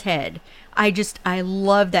encompassing his head. I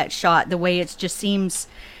love that shot, the way it just seems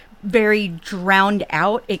very drowned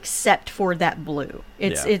out except for that blue.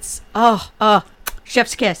 It's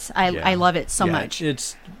chef's kiss. I love it so much.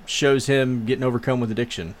 It shows him getting overcome with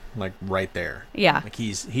addiction, like right there. Yeah. Like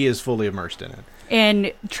he is fully immersed in it.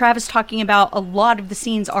 And Travis talking about a lot of the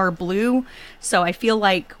scenes are blue, so I feel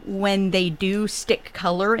like when they do stick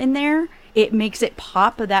color in there, it makes it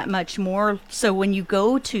pop that much more. So when you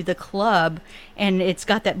go to the club and it's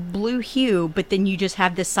got that blue hue, but then you just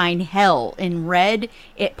have the sign hell in red,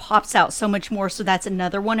 it pops out so much more. So that's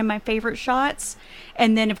another one of my favorite shots.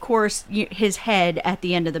 And then of course his head at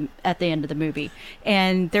the end of the movie.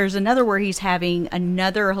 And there's another where he's having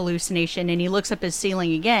another hallucination and he looks up his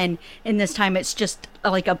ceiling again, and this time it's just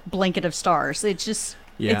like a blanket of stars. It's just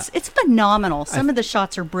It's phenomenal. Some of the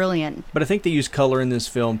shots are brilliant. But I think they use color in this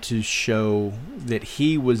film to show that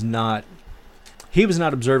he was not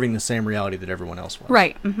observing the same reality that everyone else was.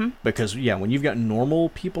 Right. Mm-hmm. Because, when you've got normal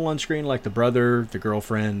people on screen, like the brother, the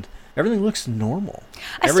girlfriend, everything looks normal.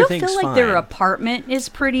 I still feel like their apartment is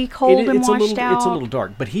pretty cold and washed out. It's a little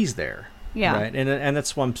dark, but he's there. Yeah. Right? And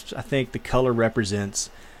that's why I think the color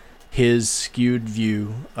represents his skewed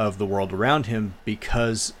view of the world around him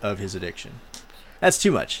because of his addiction. That's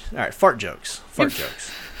too much. All right, fart jokes.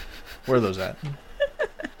 Where are those at?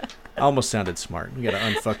 I almost sounded smart. We got to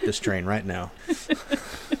unfuck this train right now.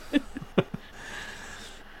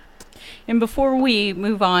 And before we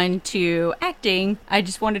move on to acting, I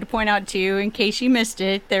just wanted to point out to you, in case you missed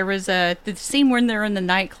it, there was the scene when they're in the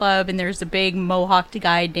nightclub and there's a big mohawked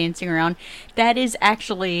guy dancing around. That is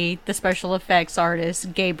actually the special effects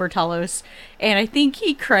artist, Gabe Bertalos, and I think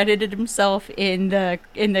he credited himself in the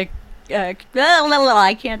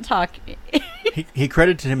I can't talk. he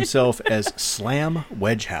credited himself as Slam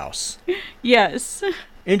Wedgehouse. Yes.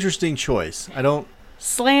 Interesting choice. I don't...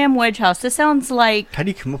 Slam Wedgehouse. This sounds like how do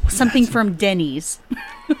you come up with something that? From Denny's.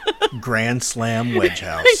 Grand Slam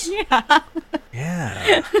Wedgehouse. Yeah.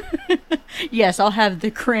 Yeah. Yes, I'll have the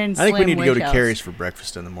Grand Slam I think we need to go to Wedgehouse. Carrie's for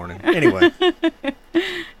breakfast in the morning.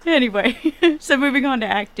 Anyway. So moving on to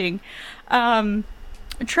acting.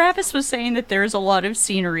 Travis was saying that there's a lot of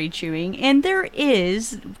scenery chewing, and there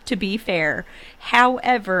is, to be fair.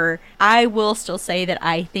 However, I will still say that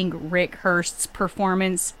I think Rick Hurst's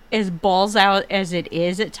performance, as balls out as it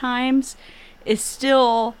is at times, is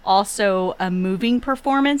still also a moving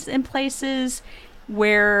performance in places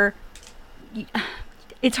where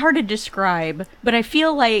it's hard to describe, but I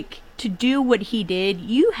feel like to do what he did,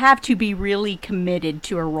 you have to be really committed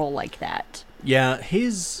to a role like that. Yeah,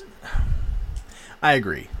 I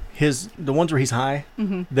agree. The ones where he's high,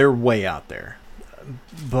 they're way out there.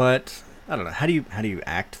 But I don't know. How do you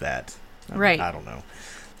act that? Right. I don't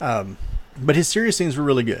know. But his serious scenes were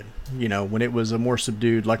really good. You know, when it was a more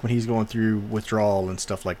subdued, like when he's going through withdrawal and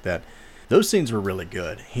stuff like that. Those scenes were really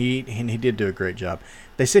good. He did do a great job.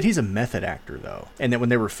 They said he's a method actor though, and that when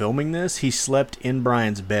they were filming this, he slept in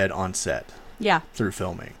Brian's bed on set. Yeah. Through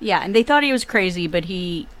filming. Yeah, and they thought he was crazy, but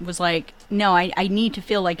he was like, no, I need to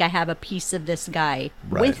feel like I have a piece of this guy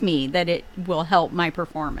with me, that it will help my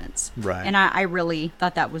performance. Right. And I really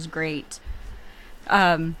thought that was great.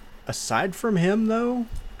 Aside from him, though?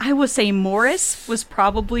 I would say Morris was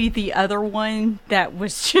probably the other one that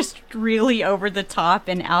was just really over the top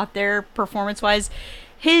and out there performance-wise.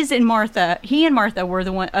 He and Martha were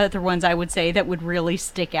the other ones I would say that would really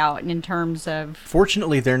stick out in terms of...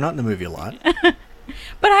 Fortunately, they're not in the movie a lot.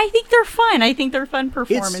 But I think they're fun. I think they're fun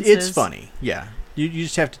performances. It's funny, yeah. You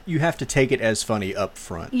just have to take it as funny up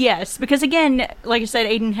front. Yes, because again, like I said,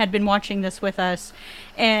 Aiden had been watching this with us,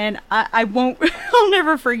 and I'll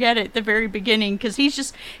never forget it, the very beginning, because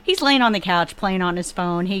he's laying on the couch playing on his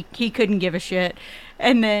phone. He couldn't give a shit.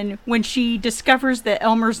 And then when she discovers that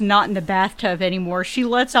Elmer's not in the bathtub anymore, she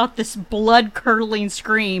lets out this blood-curdling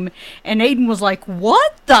scream, and Aiden was like,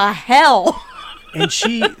 what the hell? And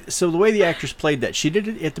so the way the actress played that, she did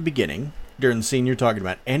it at the beginning, during the scene you're talking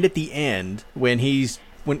about, and at the end, when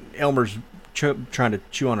Elmer's trying to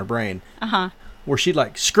chew on her brain, where she'd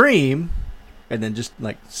like scream, and then just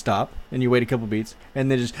like stop, and you wait a couple beats, and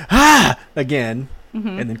then just, again,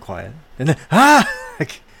 and then quiet, and then,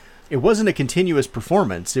 like, it wasn't a continuous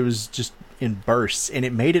performance. It was just in bursts, and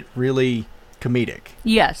it made it really comedic.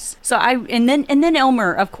 Yes. So and then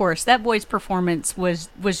Elmer, of course, that voice performance was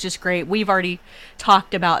just great. We've already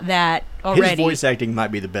talked about that already. His voice acting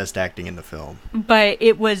might be the best acting in the film. But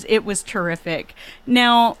it was terrific.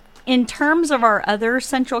 Now, in terms of our other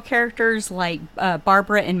central characters like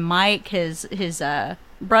Barbara and Mike, his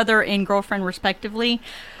brother and girlfriend respectively,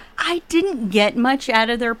 I didn't get much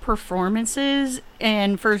out of their performances,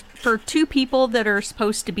 and for two people that are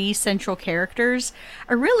supposed to be central characters,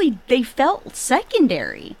 they felt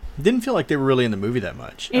secondary. Didn't feel like they were really in the movie that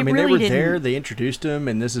much. They were there, they introduced them,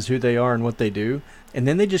 and this is who they are and what they do, and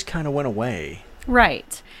then they just kind of went away.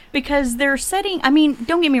 Right. Because they're setting,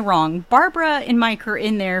 don't get me wrong, Barbara and Mike are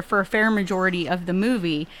in there for a fair majority of the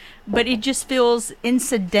movie, but it just feels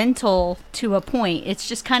incidental to a point. It's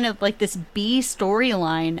just kind of like this B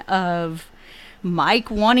storyline of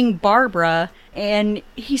Mike wanting Barbara, and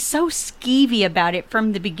he's so skeevy about it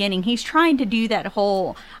from the beginning. He's trying to do that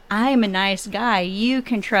whole, I'm a nice guy, you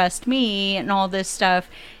can trust me, and all this stuff.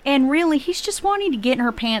 And really, he's just wanting to get in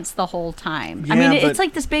her pants the whole time. Yeah, it's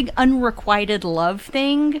like this big unrequited love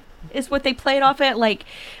thing is what they played off at. Like,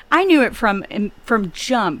 I knew it from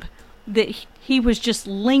jump that he was just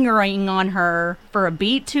lingering on her for a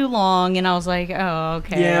beat too long, and I was like, oh,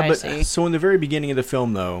 okay, yeah, I see. So in the very beginning of the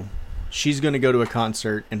film, though, she's going to go to a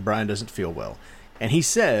concert, and Brian doesn't feel well. And he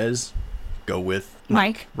says, go with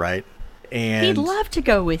Mike. Right? And he'd love to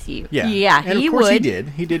go with you. Yeah, and of he course would. he did.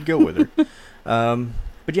 He did go with her.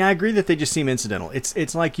 But yeah, I agree that they just seem incidental.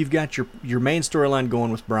 It's like you've got your main storyline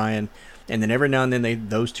going with Brian, and then every now and then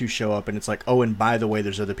those two show up, and it's like, oh, and by the way,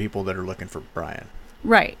 there's other people that are looking for Brian.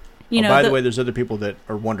 Right. By the way, there's other people that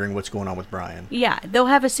are wondering what's going on with Brian. Yeah, they'll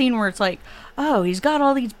have a scene where it's like, oh, he's got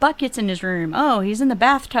all these buckets in his room. Oh, he's in the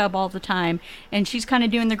bathtub all the time. And she's kind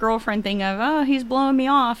of doing the girlfriend thing of, oh, he's blowing me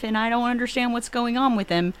off, and I don't understand what's going on with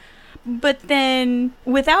him. But then,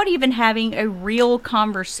 without even having a real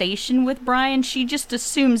conversation with Brian, she just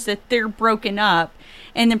assumes that they're broken up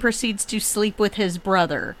and then proceeds to sleep with his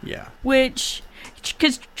brother. Yeah. Which,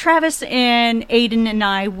 because Travis and Aiden and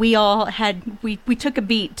I, we took a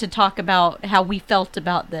beat to talk about how we felt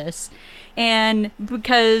about this. And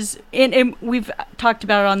because and we've talked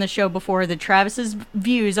about it on the show before, that Travis's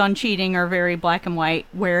views on cheating are very black and white,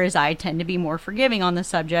 whereas I tend to be more forgiving on the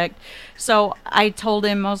subject. So I told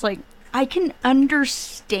him, I was like, I can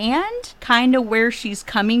understand kind of where she's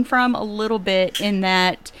coming from a little bit, in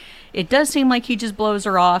that it does seem like he just blows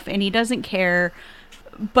her off and he doesn't care.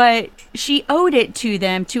 But she owed it to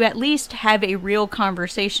them to at least have a real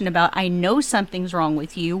conversation about, I know something's wrong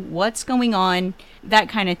with you, what's going on, that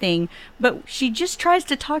kind of thing. But she just tries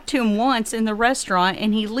to talk to him once in the restaurant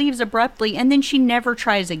and he leaves abruptly, and then she never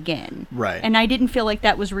tries again. Right. And I didn't feel like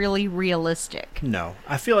that was really realistic. No.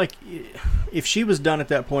 I feel like if she was done at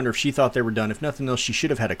that point, or if she thought they were done, if nothing else, she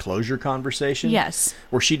should have had a closure conversation. Yes.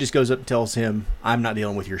 Where she just goes up and tells him, I'm not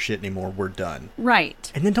dealing with your shit anymore, we're done.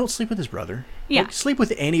 Right. And then don't sleep with his brother. Yeah. Like, sleep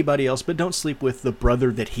with anybody else, but don't sleep with the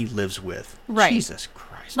brother that he lives with. Right. Jesus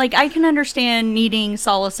Christ. Like, I can understand needing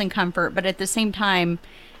solace and comfort, but at the same time,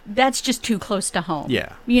 that's just too close to home.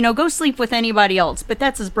 Yeah. You know, go sleep with anybody else, but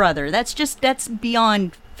that's his brother. That's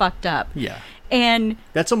beyond fucked up. Yeah. And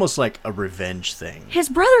that's almost like a revenge thing. His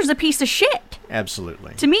brother's a piece of shit.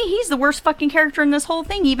 Absolutely. To me, he's the worst fucking character in this whole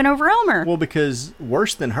thing, even over Elmer. Well, because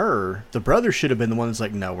worse than her, the brother should have been the one that's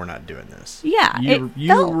like, no, we're not doing this. Yeah.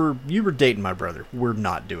 You were dating my brother. We're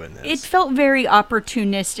not doing this. It felt very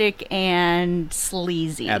opportunistic and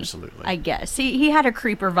sleazy. Absolutely. I guess. He had a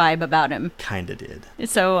creeper vibe about him. Kinda did.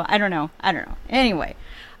 So, I don't know. Anyway.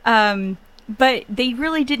 But they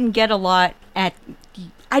really didn't get a lot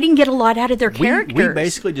I didn't get a lot out of their characters. We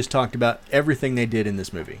basically just talked about everything they did in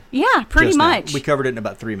this movie. Yeah, pretty much. We covered it in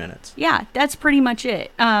about 3 minutes. Yeah, that's pretty much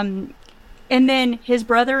it. And then his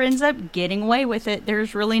brother ends up getting away with it.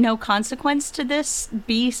 There's really no consequence to this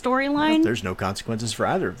B storyline. No, there's no consequences for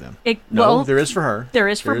either of them. There is for her. There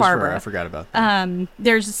is for Barbara. I forgot about that.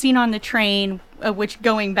 There's a scene on the train, which,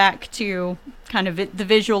 going back to kind of the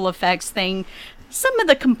visual effects thing, some of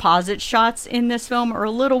the composite shots in this film are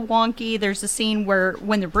a little wonky. There's a scene where,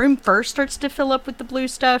 when the room first starts to fill up with the blue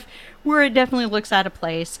stuff, where it definitely looks out of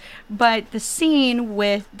place. But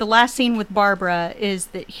the last scene with Barbara is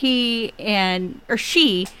that she and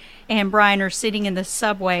Brian are sitting in the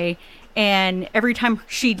subway, and every time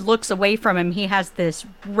she looks away from him, he has this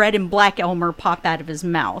red and black Elmer pop out of his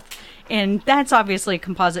mouth. And that's obviously a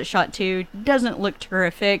composite shot too. Doesn't look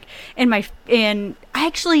terrific. And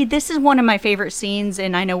actually, this is one of my favorite scenes,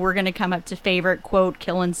 and I know we're going to come up to favorite quote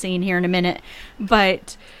killing scene here in a minute,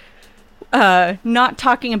 but not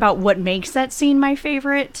talking about what makes that scene my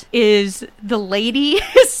favorite is the lady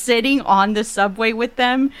sitting on the subway with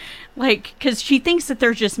them. Like, because she thinks that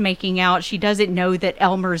they're just making out. She doesn't know that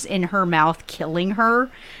Elmer's in her mouth killing her.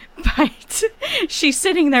 But she's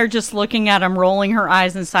sitting there just looking at him, rolling her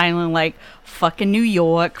eyes and silent, like, fucking New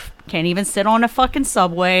York. Can't even sit on a fucking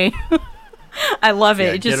subway. I love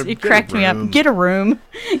it. It cracked me up. Get a room.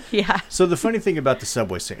 Yeah. So the funny thing about the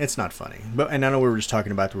subway scene, it's not funny. And I know we were just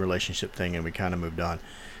talking about the relationship thing and we kind of moved on.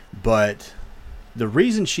 But the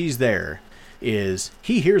reason she's there is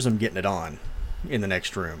he hears them getting it on in the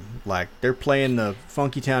next room. Like, they're playing the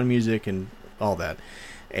Funky Town music and all that.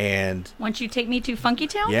 And once you take me to Funky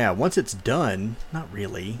Town? Yeah, once it's done, not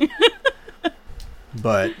really.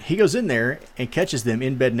 But he goes in there and catches them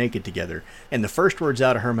in bed naked together. And the first words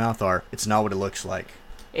out of her mouth are, "It's not what it looks like."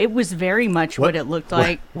 It was very much what it looked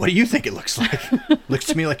like. What do you think it looks like? Looks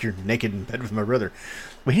to me like you're naked in bed with my brother.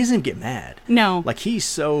 But he doesn't get mad. No. Like, he's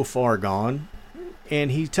so far gone. And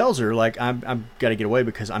he tells her, like, I'm got to get away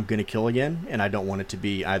because I'm going to kill again, and I don't want it to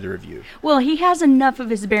be either of you. Well, he has enough of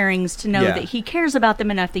his bearings to know that he cares about them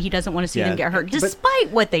enough that he doesn't want to see them get hurt, despite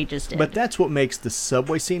what they just did. But that's what makes the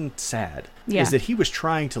subway scene sad, is that he was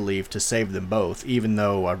trying to leave to save them both, even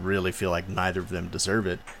though I really feel like neither of them deserve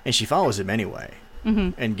it. And she follows him anyway,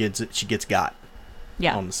 and she gets got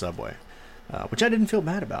on the subway. Which I didn't feel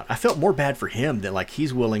bad about. I felt more bad for him that, like,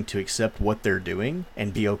 he's willing to accept what they're doing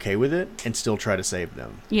and be okay with it and still try to save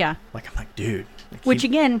them. Yeah. Like, I'm like, dude. Like, which,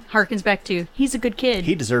 again, harkens back to, he's a good kid.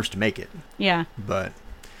 He deserves to make it. Yeah. But,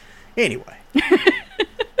 anyway.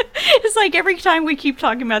 It's like every time we keep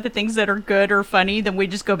talking about the things that are good or funny, then we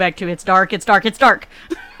just go back to, it's dark, it's dark, it's dark.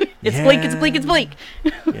 It's bleak, it's bleak, it's bleak.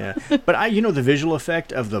 Yeah. But, the visual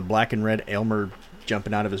effect of the black and red Elmer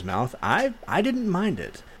jumping out of his mouth, I didn't mind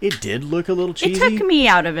it. It did look a little cheesy. It took me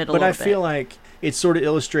out of it a little bit. But I feel like it sort of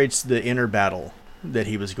illustrates the inner battle that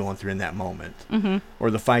he was going through in that moment. Mm-hmm. Or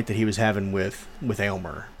the fight that he was having with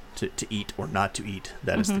Elmer to eat or not to eat.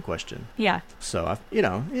 That is the question. Yeah. So,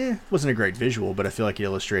 it wasn't a great visual, but I feel like it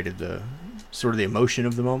illustrated the sort of the emotion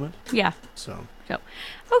of the moment. Yeah. So,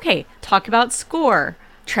 okay, talk about score.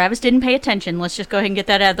 Travis didn't pay attention. Let's just go ahead and get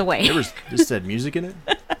that out of the way. This said music in it?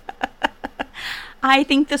 I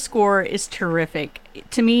think the score is terrific.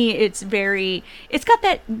 To me, it's got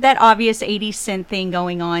that obvious 80s synth thing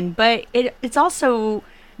going on, but it's also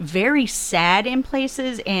very sad in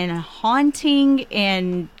places and haunting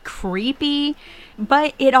and creepy,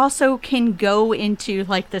 but it also can go into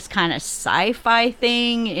like this kind of sci-fi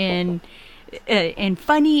thing and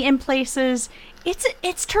funny in places.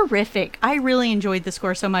 It's terrific. I really enjoyed the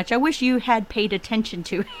score so much. I wish you had paid attention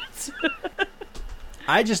to it.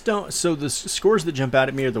 I just don't. So the scores that jump out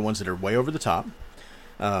at me are the ones that are way over the top,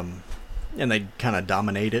 and they kind of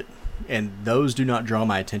dominate it. And those do not draw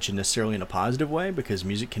my attention necessarily in a positive way, because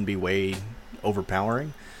music can be way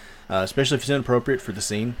overpowering, especially if it's inappropriate for the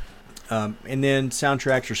scene. And then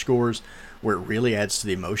soundtracks or scores where it really adds to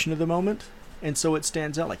the emotion of the moment, and so it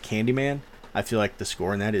stands out, like Candyman. I feel like the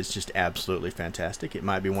score in that is just absolutely fantastic. It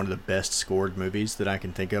might be one of the best scored movies that I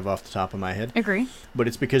can think of off the top of my head. Agree. But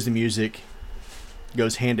it's because the music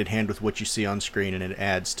goes hand in hand with what you see on screen, and it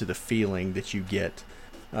adds to the feeling that you get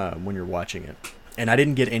when you're watching it. And I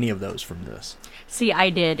didn't get any of those from this. See, I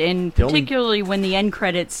did, and particularly when the end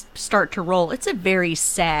credits start to roll, it's a very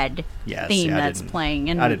sad theme that's playing.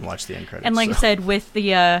 And I didn't watch the end credits. And like I said, with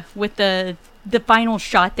the final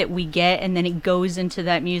shot that we get, and then it goes into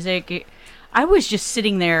that music, I was just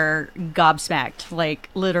sitting there gobsmacked, like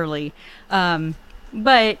literally.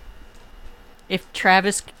 But if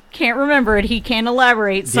Travis can't remember it, he can't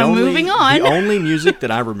elaborate. So moving on. The only music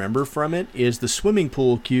that I remember from it is the swimming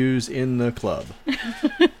pool cues in the club.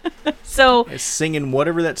 So it's singing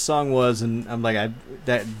whatever that song was, and I'm like,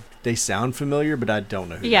 that they sound familiar, but I don't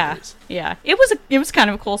know who that is. Yeah, it was kind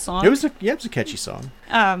of a cool song. It was a catchy song.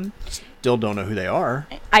 Still don't know who they are.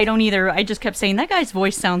 I don't either. I just kept saying that guy's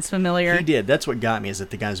voice sounds familiar. He did. That's what got me, is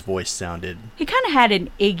that the guy's voice sounded. He kind of had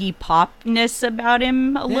an Iggy Pop-ness about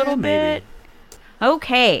him a little bit.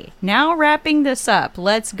 Okay, now wrapping this up,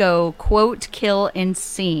 let's go quote, kill, and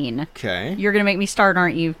scene. Okay. You're gonna make me start,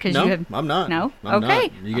 aren't you? No, I'm not. No. I'm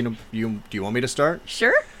okay. Not. Do you want me to start?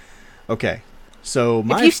 Sure. Okay. So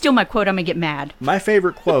if you steal my quote, I'm gonna get mad. My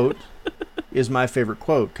favorite quote is my favorite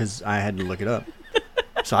quote because I had to look it up.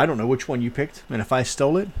 So I don't know which one you picked, and if I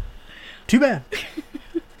stole it, too bad.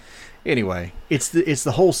 Anyway, it's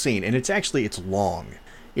the whole scene, and it's long.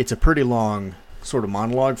 It's a pretty long sort of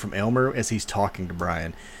monologue from Elmer as he's talking to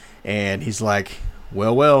Brian, and he's like,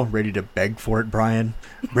 well, ready to beg for it, Brian?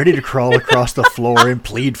 Ready to crawl across the floor and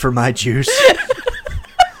plead for my juice?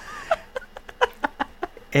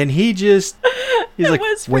 And he's like,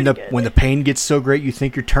 when the pain gets so great you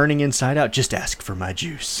think you're turning inside out, just ask for my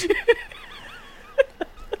juice.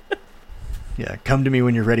 Yeah, come to me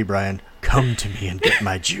when you're ready, Brian. Come to me and get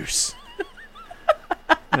my juice.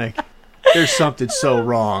 Like, there's something so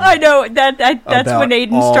wrong. I know that's when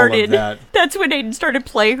Aiden started. That. That's when Aiden started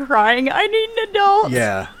play crying. I need an adult.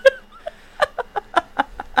 Yeah.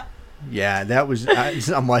 Yeah, that was.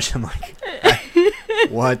 I'm watching. I'm like,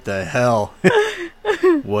 what the hell?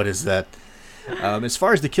 What is that? As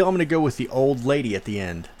far as the kill, I'm going to go with the old lady at the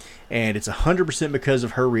end. And it's 100% because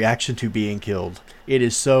of her reaction to being killed. It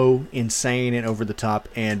is so insane and over the top,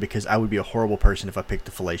 and because I would be a horrible person if I picked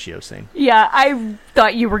the fellatio scene. Yeah, I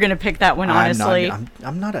thought you were going to pick that one, honestly.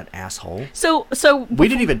 I'm not an asshole. So we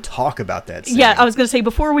didn't even talk about that scene. Yeah, I was going to say,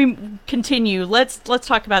 before we continue, let's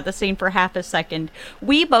talk about the scene for half a second.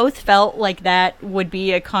 We both felt like that would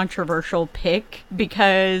be a controversial pick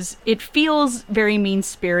because it feels very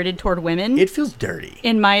mean-spirited toward women. It feels dirty.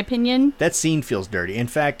 In my opinion. That scene feels dirty. In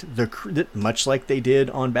fact, much like they did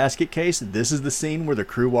on Basket Case, this is the scene where the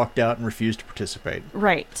crew walked out and refused to participate.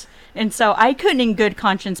 Right. And so I couldn't in good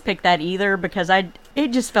conscience pick that either because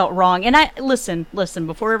it just felt wrong. And listen,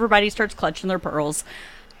 before everybody starts clutching their pearls,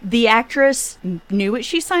 the actress knew what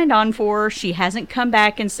she signed on for. She hasn't come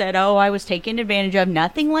back and said, oh, I was taken advantage of.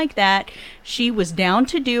 Nothing like that. She was down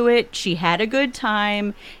to do it. She had a good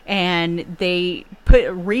time. And they put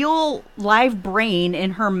real live brain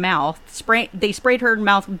in her mouth. They sprayed her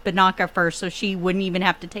mouth with Binaca first so she wouldn't even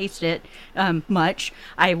have to taste it much.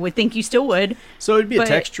 I would think you still would. So it'd be a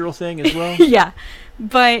textural thing as well? Yeah.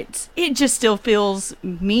 But it just still feels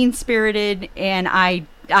mean-spirited, and I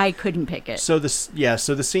couldn't pick it. So the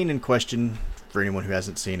scene in question, for anyone who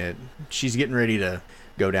hasn't seen it, she's getting ready to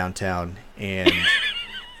go downtown, and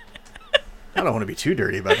I don't want to be too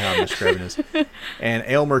dirty about how I'm describing this. And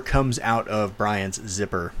Aylmer comes out of Brian's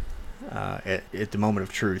zipper at the moment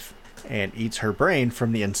of truth, and eats her brain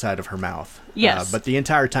from the inside of her mouth. Yes. But the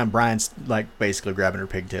entire time, Brian's like basically grabbing her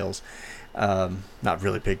pigtails. Not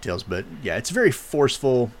really pigtails, but yeah, it's very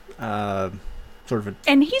forceful. Sort of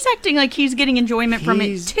and he's acting like he's getting enjoyment from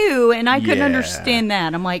it too, and I couldn't understand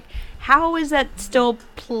that. I'm like, how is that still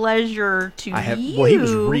pleasure to you? Well, he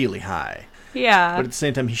was really high. Yeah. But at the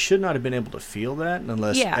same time, he should not have been able to feel that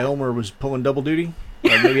unless Elmer was pulling double duty.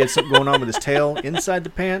 Like maybe he had something going on with his tail inside the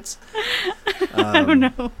pants. I don't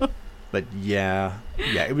know. But yeah,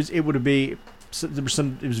 it was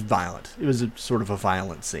violent. It was a sort of a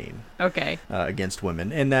violent scene. Okay. Against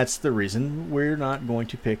women, and that's the reason we're not going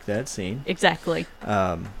to pick that scene. Exactly.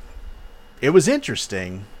 It was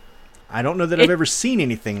interesting. I don't know that I've ever seen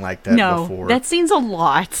anything like that before. That scene's a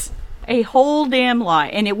lot. A whole damn lot.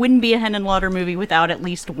 And it wouldn't be a Hen and Lauder movie without at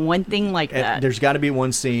least one thing like that. There's got to be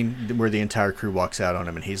one scene where the entire crew walks out on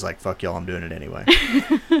him and he's like, fuck y'all, I'm doing it anyway.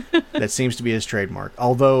 That seems to be his trademark.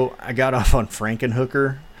 Although I got off on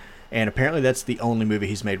Frankenhooker, and apparently that's the only movie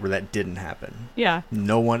he's made where that didn't happen. Yeah.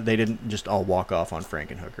 They didn't just all walk off on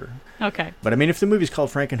Frankenhooker. Okay. But I mean, if the movie's called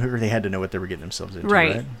Frankenhooker, they had to know what they were getting themselves into,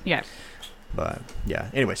 right? Yeah. But yeah,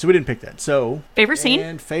 anyway, so we didn't pick that. So favorite scene?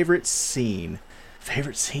 And favorite scene.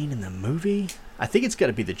 Favorite scene in the movie? I think it's got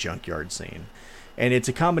to be the junkyard scene. And it's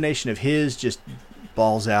a combination of his just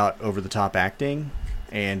balls out over the top acting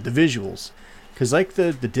and the visuals. Because like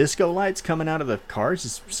the disco lights coming out of the cars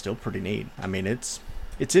is still pretty neat. I mean, it's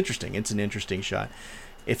interesting. It's an interesting shot.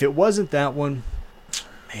 If it wasn't that one,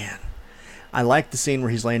 man, I like the scene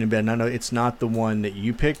where he's laying in bed. And I know it's not the one that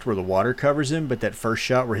you picked where the water covers him, but that first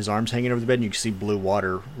shot where his arm's hanging over the bed and you can see blue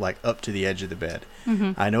water like up to the edge of the bed.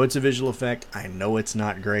 Mm-hmm. I know it's a visual effect. I know it's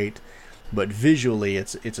not great, but visually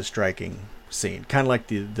it's a striking scene. Kind of like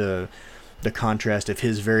the contrast of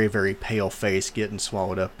his very, very pale face getting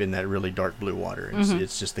swallowed up in that really dark blue water.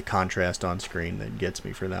 It's just the contrast on screen that gets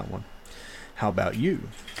me for that one. How about you?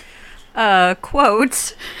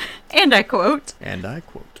 Quote, and I quote. And I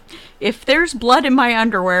quote. If there's blood in my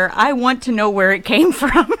underwear, I want to know where it came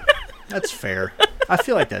from. That's fair. I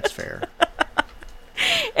feel like that's fair.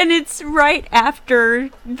 And it's right after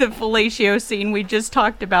the fellatio scene we just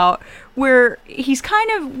talked about, where he's kind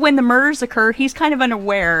of, when the murders occur, he's kind of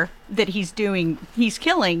unaware that he's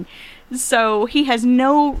killing. So he has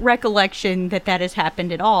no recollection that has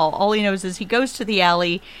happened at all. All he knows is he goes to the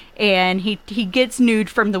alley and he gets nude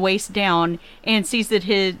from the waist down and sees that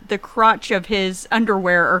the crotch of his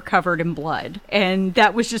underwear are covered in blood. And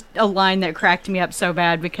that was just a line that cracked me up so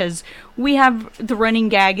bad, because we have the running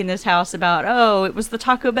gag in this house about, oh, it was the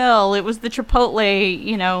Taco Bell, it was the Chipotle,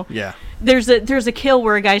 you know. Yeah. There's a kill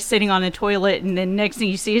where a guy's sitting on the toilet, and then next thing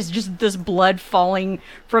you see is just this blood falling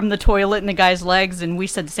from the toilet in the guy's legs, and we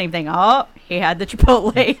said the same thing. Oh, he had the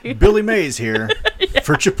Chipotle. Billy Mays here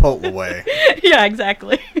for Chipotle Way. Yeah,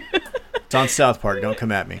 exactly. It's on South Park. Don't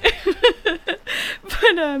come at me.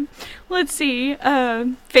 But let's see.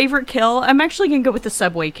 Favorite kill? I'm actually going to go with the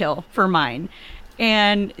subway kill for mine.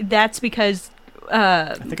 And that's because...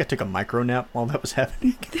 I think I took a micro nap while that was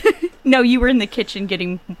happening. No, you were in the kitchen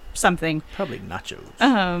getting something. Probably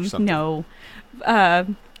nachos. No.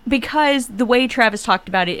 Because the way Travis talked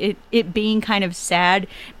about it being kind of sad,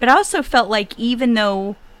 but I also felt like even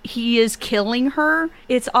though he is killing her,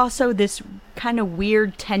 it's also this kind of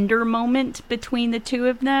weird tender moment between the two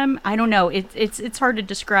of them. I don't know. It's hard to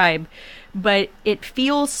describe, but it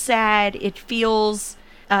feels sad. It feels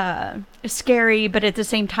scary, but at the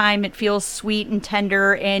same time it feels sweet and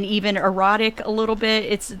tender and even erotic a little bit.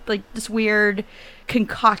 It's like this weird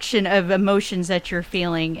concoction of emotions that you're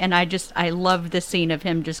feeling, and I love the scene of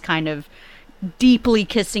him just kind of deeply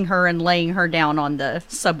kissing her and laying her down on the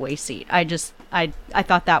subway seat. I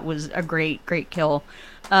thought that was a great kill.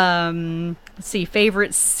 Let's see,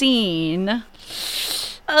 favorite scene.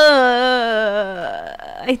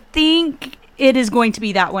 I think it is going to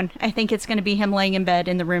be that one. I think it's going to be him laying in bed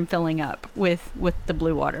in the room filling up with the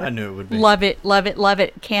blue water. I knew it would be. Love it, love it, love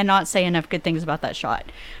it. Cannot say enough good things about that shot.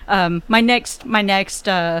 My next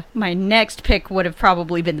pick would have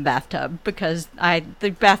probably been the bathtub, because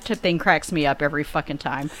the bathtub thing cracks me up every fucking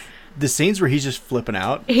time. The scenes where he's just flipping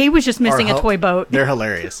out. He was just missing a toy boat. They're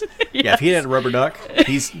hilarious. Yes. Yeah, if he had a rubber duck,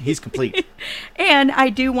 he's complete. And I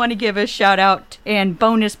do want to give a shout out and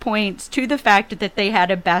bonus points to the fact that they had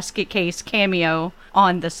a basket case cameo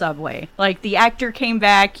on the subway. Like, the actor came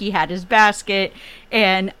back, he had his basket,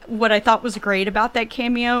 and what I thought was great about that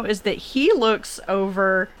cameo is that he looks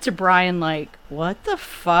over to Brian like, what the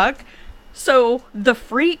fuck? So the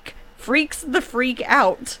freaks the freak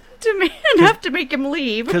out to have to make him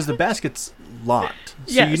leave. Because the basket's locked.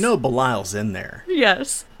 So yes. You know Belial's in there.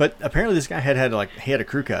 Yes. But apparently this guy had a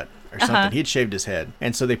crew cut or something. He had shaved his head.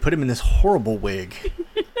 And so they put him in this horrible wig.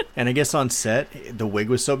 And I guess on set, the wig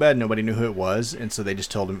was so bad, nobody knew who it was. And so they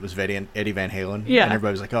just told him it was Eddie Van Halen. Yeah. And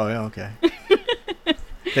everybody was like, oh, yeah, okay.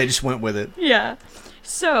 They just went with it. Yeah.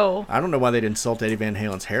 So. I don't know why they'd insult Eddie Van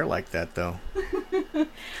Halen's hair like that, though.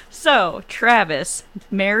 So, Travis,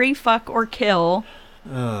 marry, fuck, or kill.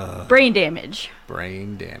 Brain damage.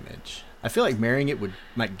 Brain damage. I feel like marrying it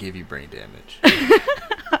might give you brain damage.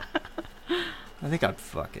 I think I'd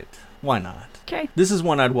fuck it. Why not? Okay. This is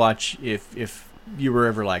one I'd watch if you were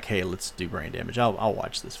ever like, hey, let's do brain damage. I'll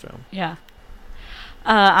watch this film. Yeah.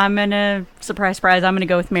 I'm gonna surprise, I'm gonna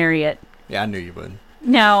go with marry it. Yeah, I knew you would.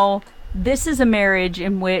 Now, this is a marriage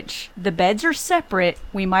in which the beds are separate.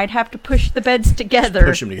 We might have to push the beds together.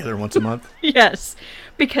 Push them together once a month? Yes,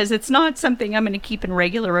 because it's not something I'm going to keep in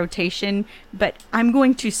regular rotation, but I'm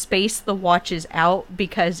going to space the watches out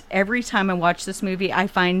because every time I watch this movie, I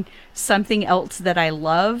find something else that I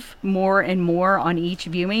love more and more on each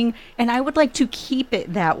viewing, and I would like to keep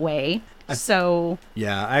it that way.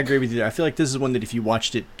 Yeah, I agree with you. I feel like this is one that if you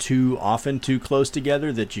watched it too often, too close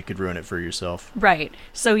together, that you could ruin it for yourself. Right.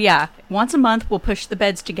 So yeah, once a month we'll push the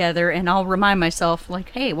beds together and I'll remind myself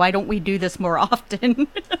like, hey, why don't we do this more often?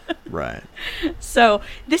 Right. So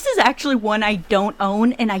this is actually one I don't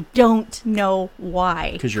own and I don't know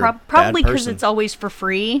why. Because you're probably because person. it's always for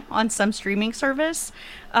free on some streaming service.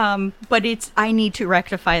 But I need to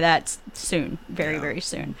rectify that soon. Very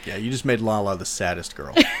soon. Yeah, you just made Lala the saddest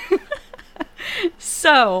girl.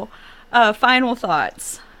 So, final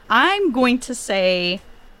thoughts. I'm going to say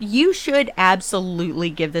you should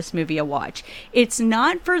absolutely give this movie a watch. It's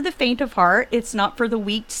not for the faint of heart. It's not for the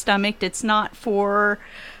weak-stomached. It's not for,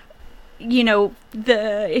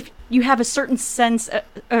 if you have a certain sense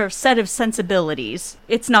or set of sensibilities,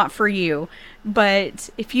 it's not for you.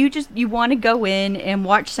 But if you want to go in and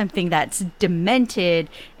watch something that's demented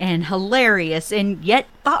and hilarious and yet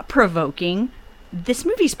thought-provoking, this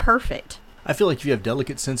movie's perfect. I feel like if you have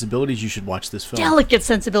delicate sensibilities, you should watch this film. Delicate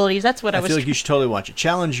sensibilities, that's what I was... I feel like you should totally watch it.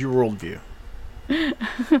 Challenge your worldview.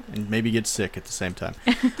 And maybe get sick at the same time.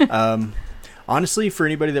 Honestly, for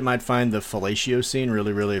anybody that might find the fellatio scene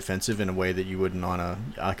really, really offensive in a way that you wouldn't want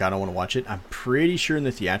to... Like, I don't want to watch it. I'm pretty sure in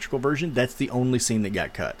the theatrical version, that's the only scene that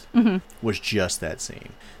got cut. Was just that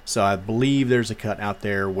scene. So I believe there's a cut out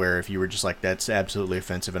there where if you were just like, that's absolutely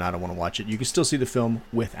offensive and I don't want to watch it, you can still see the film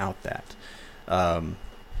without that.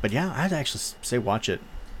 But yeah, I'd actually say watch it.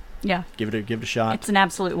 Yeah. Give it a shot. It's an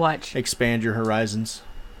absolute watch. Expand your horizons.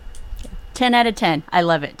 10 out of 10. I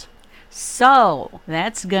love it. So,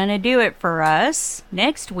 that's going to do it for us.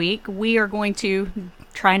 Next week, we are going to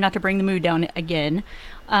try not to bring the mood down again.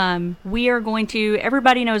 We are going to...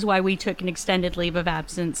 Everybody knows why we took an extended leave of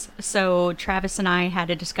absence. So, Travis and I had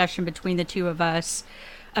a discussion between the two of us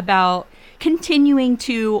about continuing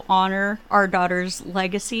to honor our daughter's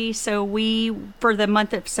legacy. So for the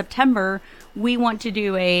month of September, we want to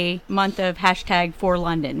do a month of hashtag for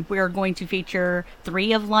London. We are going to feature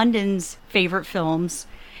 3 of London's favorite films.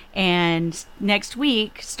 And next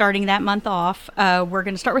week, starting that month off, we're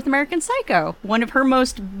going to start with American Psycho, one of her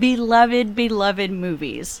most beloved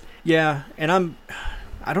movies. Yeah, and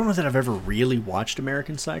I don't know that I've ever really watched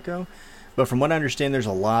American Psycho. But from what I understand, there's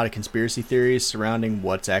a lot of conspiracy theories surrounding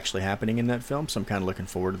what's actually happening in that film, so I'm kind of looking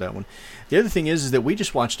forward to that one. The other thing is that we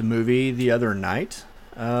just watched a movie the other night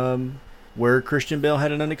where Christian Bale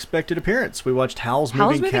had an unexpected appearance. We watched Howl's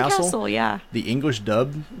Moving Castle, yeah. The English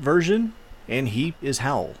dub version, and he is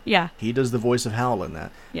Howl. Yeah. He does the voice of Howl in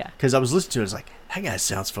that. Yeah. Because I was listening to it, I was like, that guy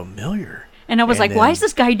sounds familiar. And I was why is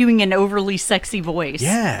this guy doing an overly sexy voice?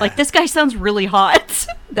 Yeah. Like, this guy sounds really hot.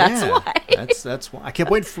 That's why. That's why. I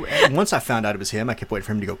kept waiting for... Once I found out it was him, I kept waiting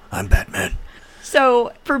for him to go, I'm Batman.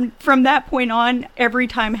 So, from that point on, every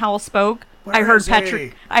time Hal spoke, I heard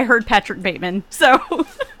Patrick Bateman. So,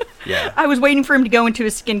 yeah. I was waiting for him to go into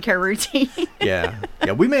his skincare routine. Yeah.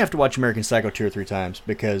 We may have to watch American Psycho 2 or 3 times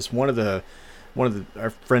because one of our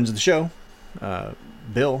friends of the show...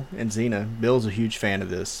 Bill and Xena. Bill's a huge fan of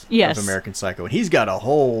this, of American Psycho, and he's got a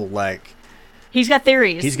whole he's got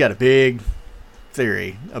theories. He's got a big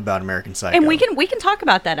theory about American Psycho, and we can talk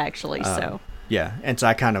about that actually. So yeah, and so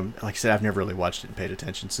I kind of, like I said, I've never really watched it and paid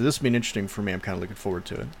attention, so this will be interesting for me. I'm kind of looking forward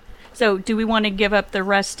to it. So, do we want to give up the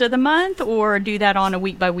rest of the month, or do that on a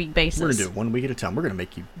week by week basis? We're gonna do it 1 week at a time. We're gonna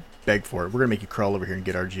make you beg for it. We're gonna make you crawl over here and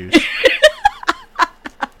get our juice.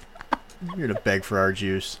 You're gonna beg for our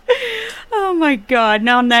juice. Oh my God.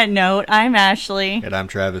 Now on that note, I'm Ashley. And I'm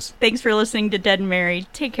Travis. Thanks for listening to Dead and Married.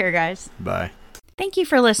 Take care, guys. Bye. Thank you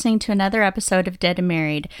for listening to another episode of Dead and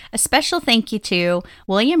Married. A special thank you to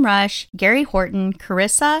William Rush, Gary Horton,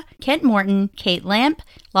 Carissa, Kent Morton, Kate Lamp,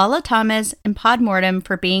 Lala Thomas, and Podmortem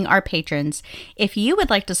for being our patrons. If you would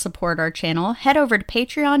like to support our channel, head over to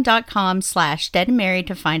patreon.com/deadandmarried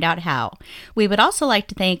to find out how. We would also like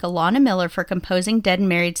to thank Alana Miller for composing Dead and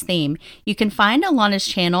Married's theme. You can find Alana's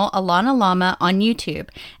channel, Alana Llama, on YouTube.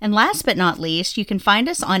 And last but not least, you can find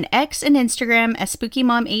us on X and Instagram as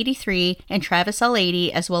SpookyMom83 and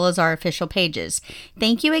TravisL80, as well as our official pages.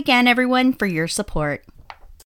 Thank you again, everyone, for your support.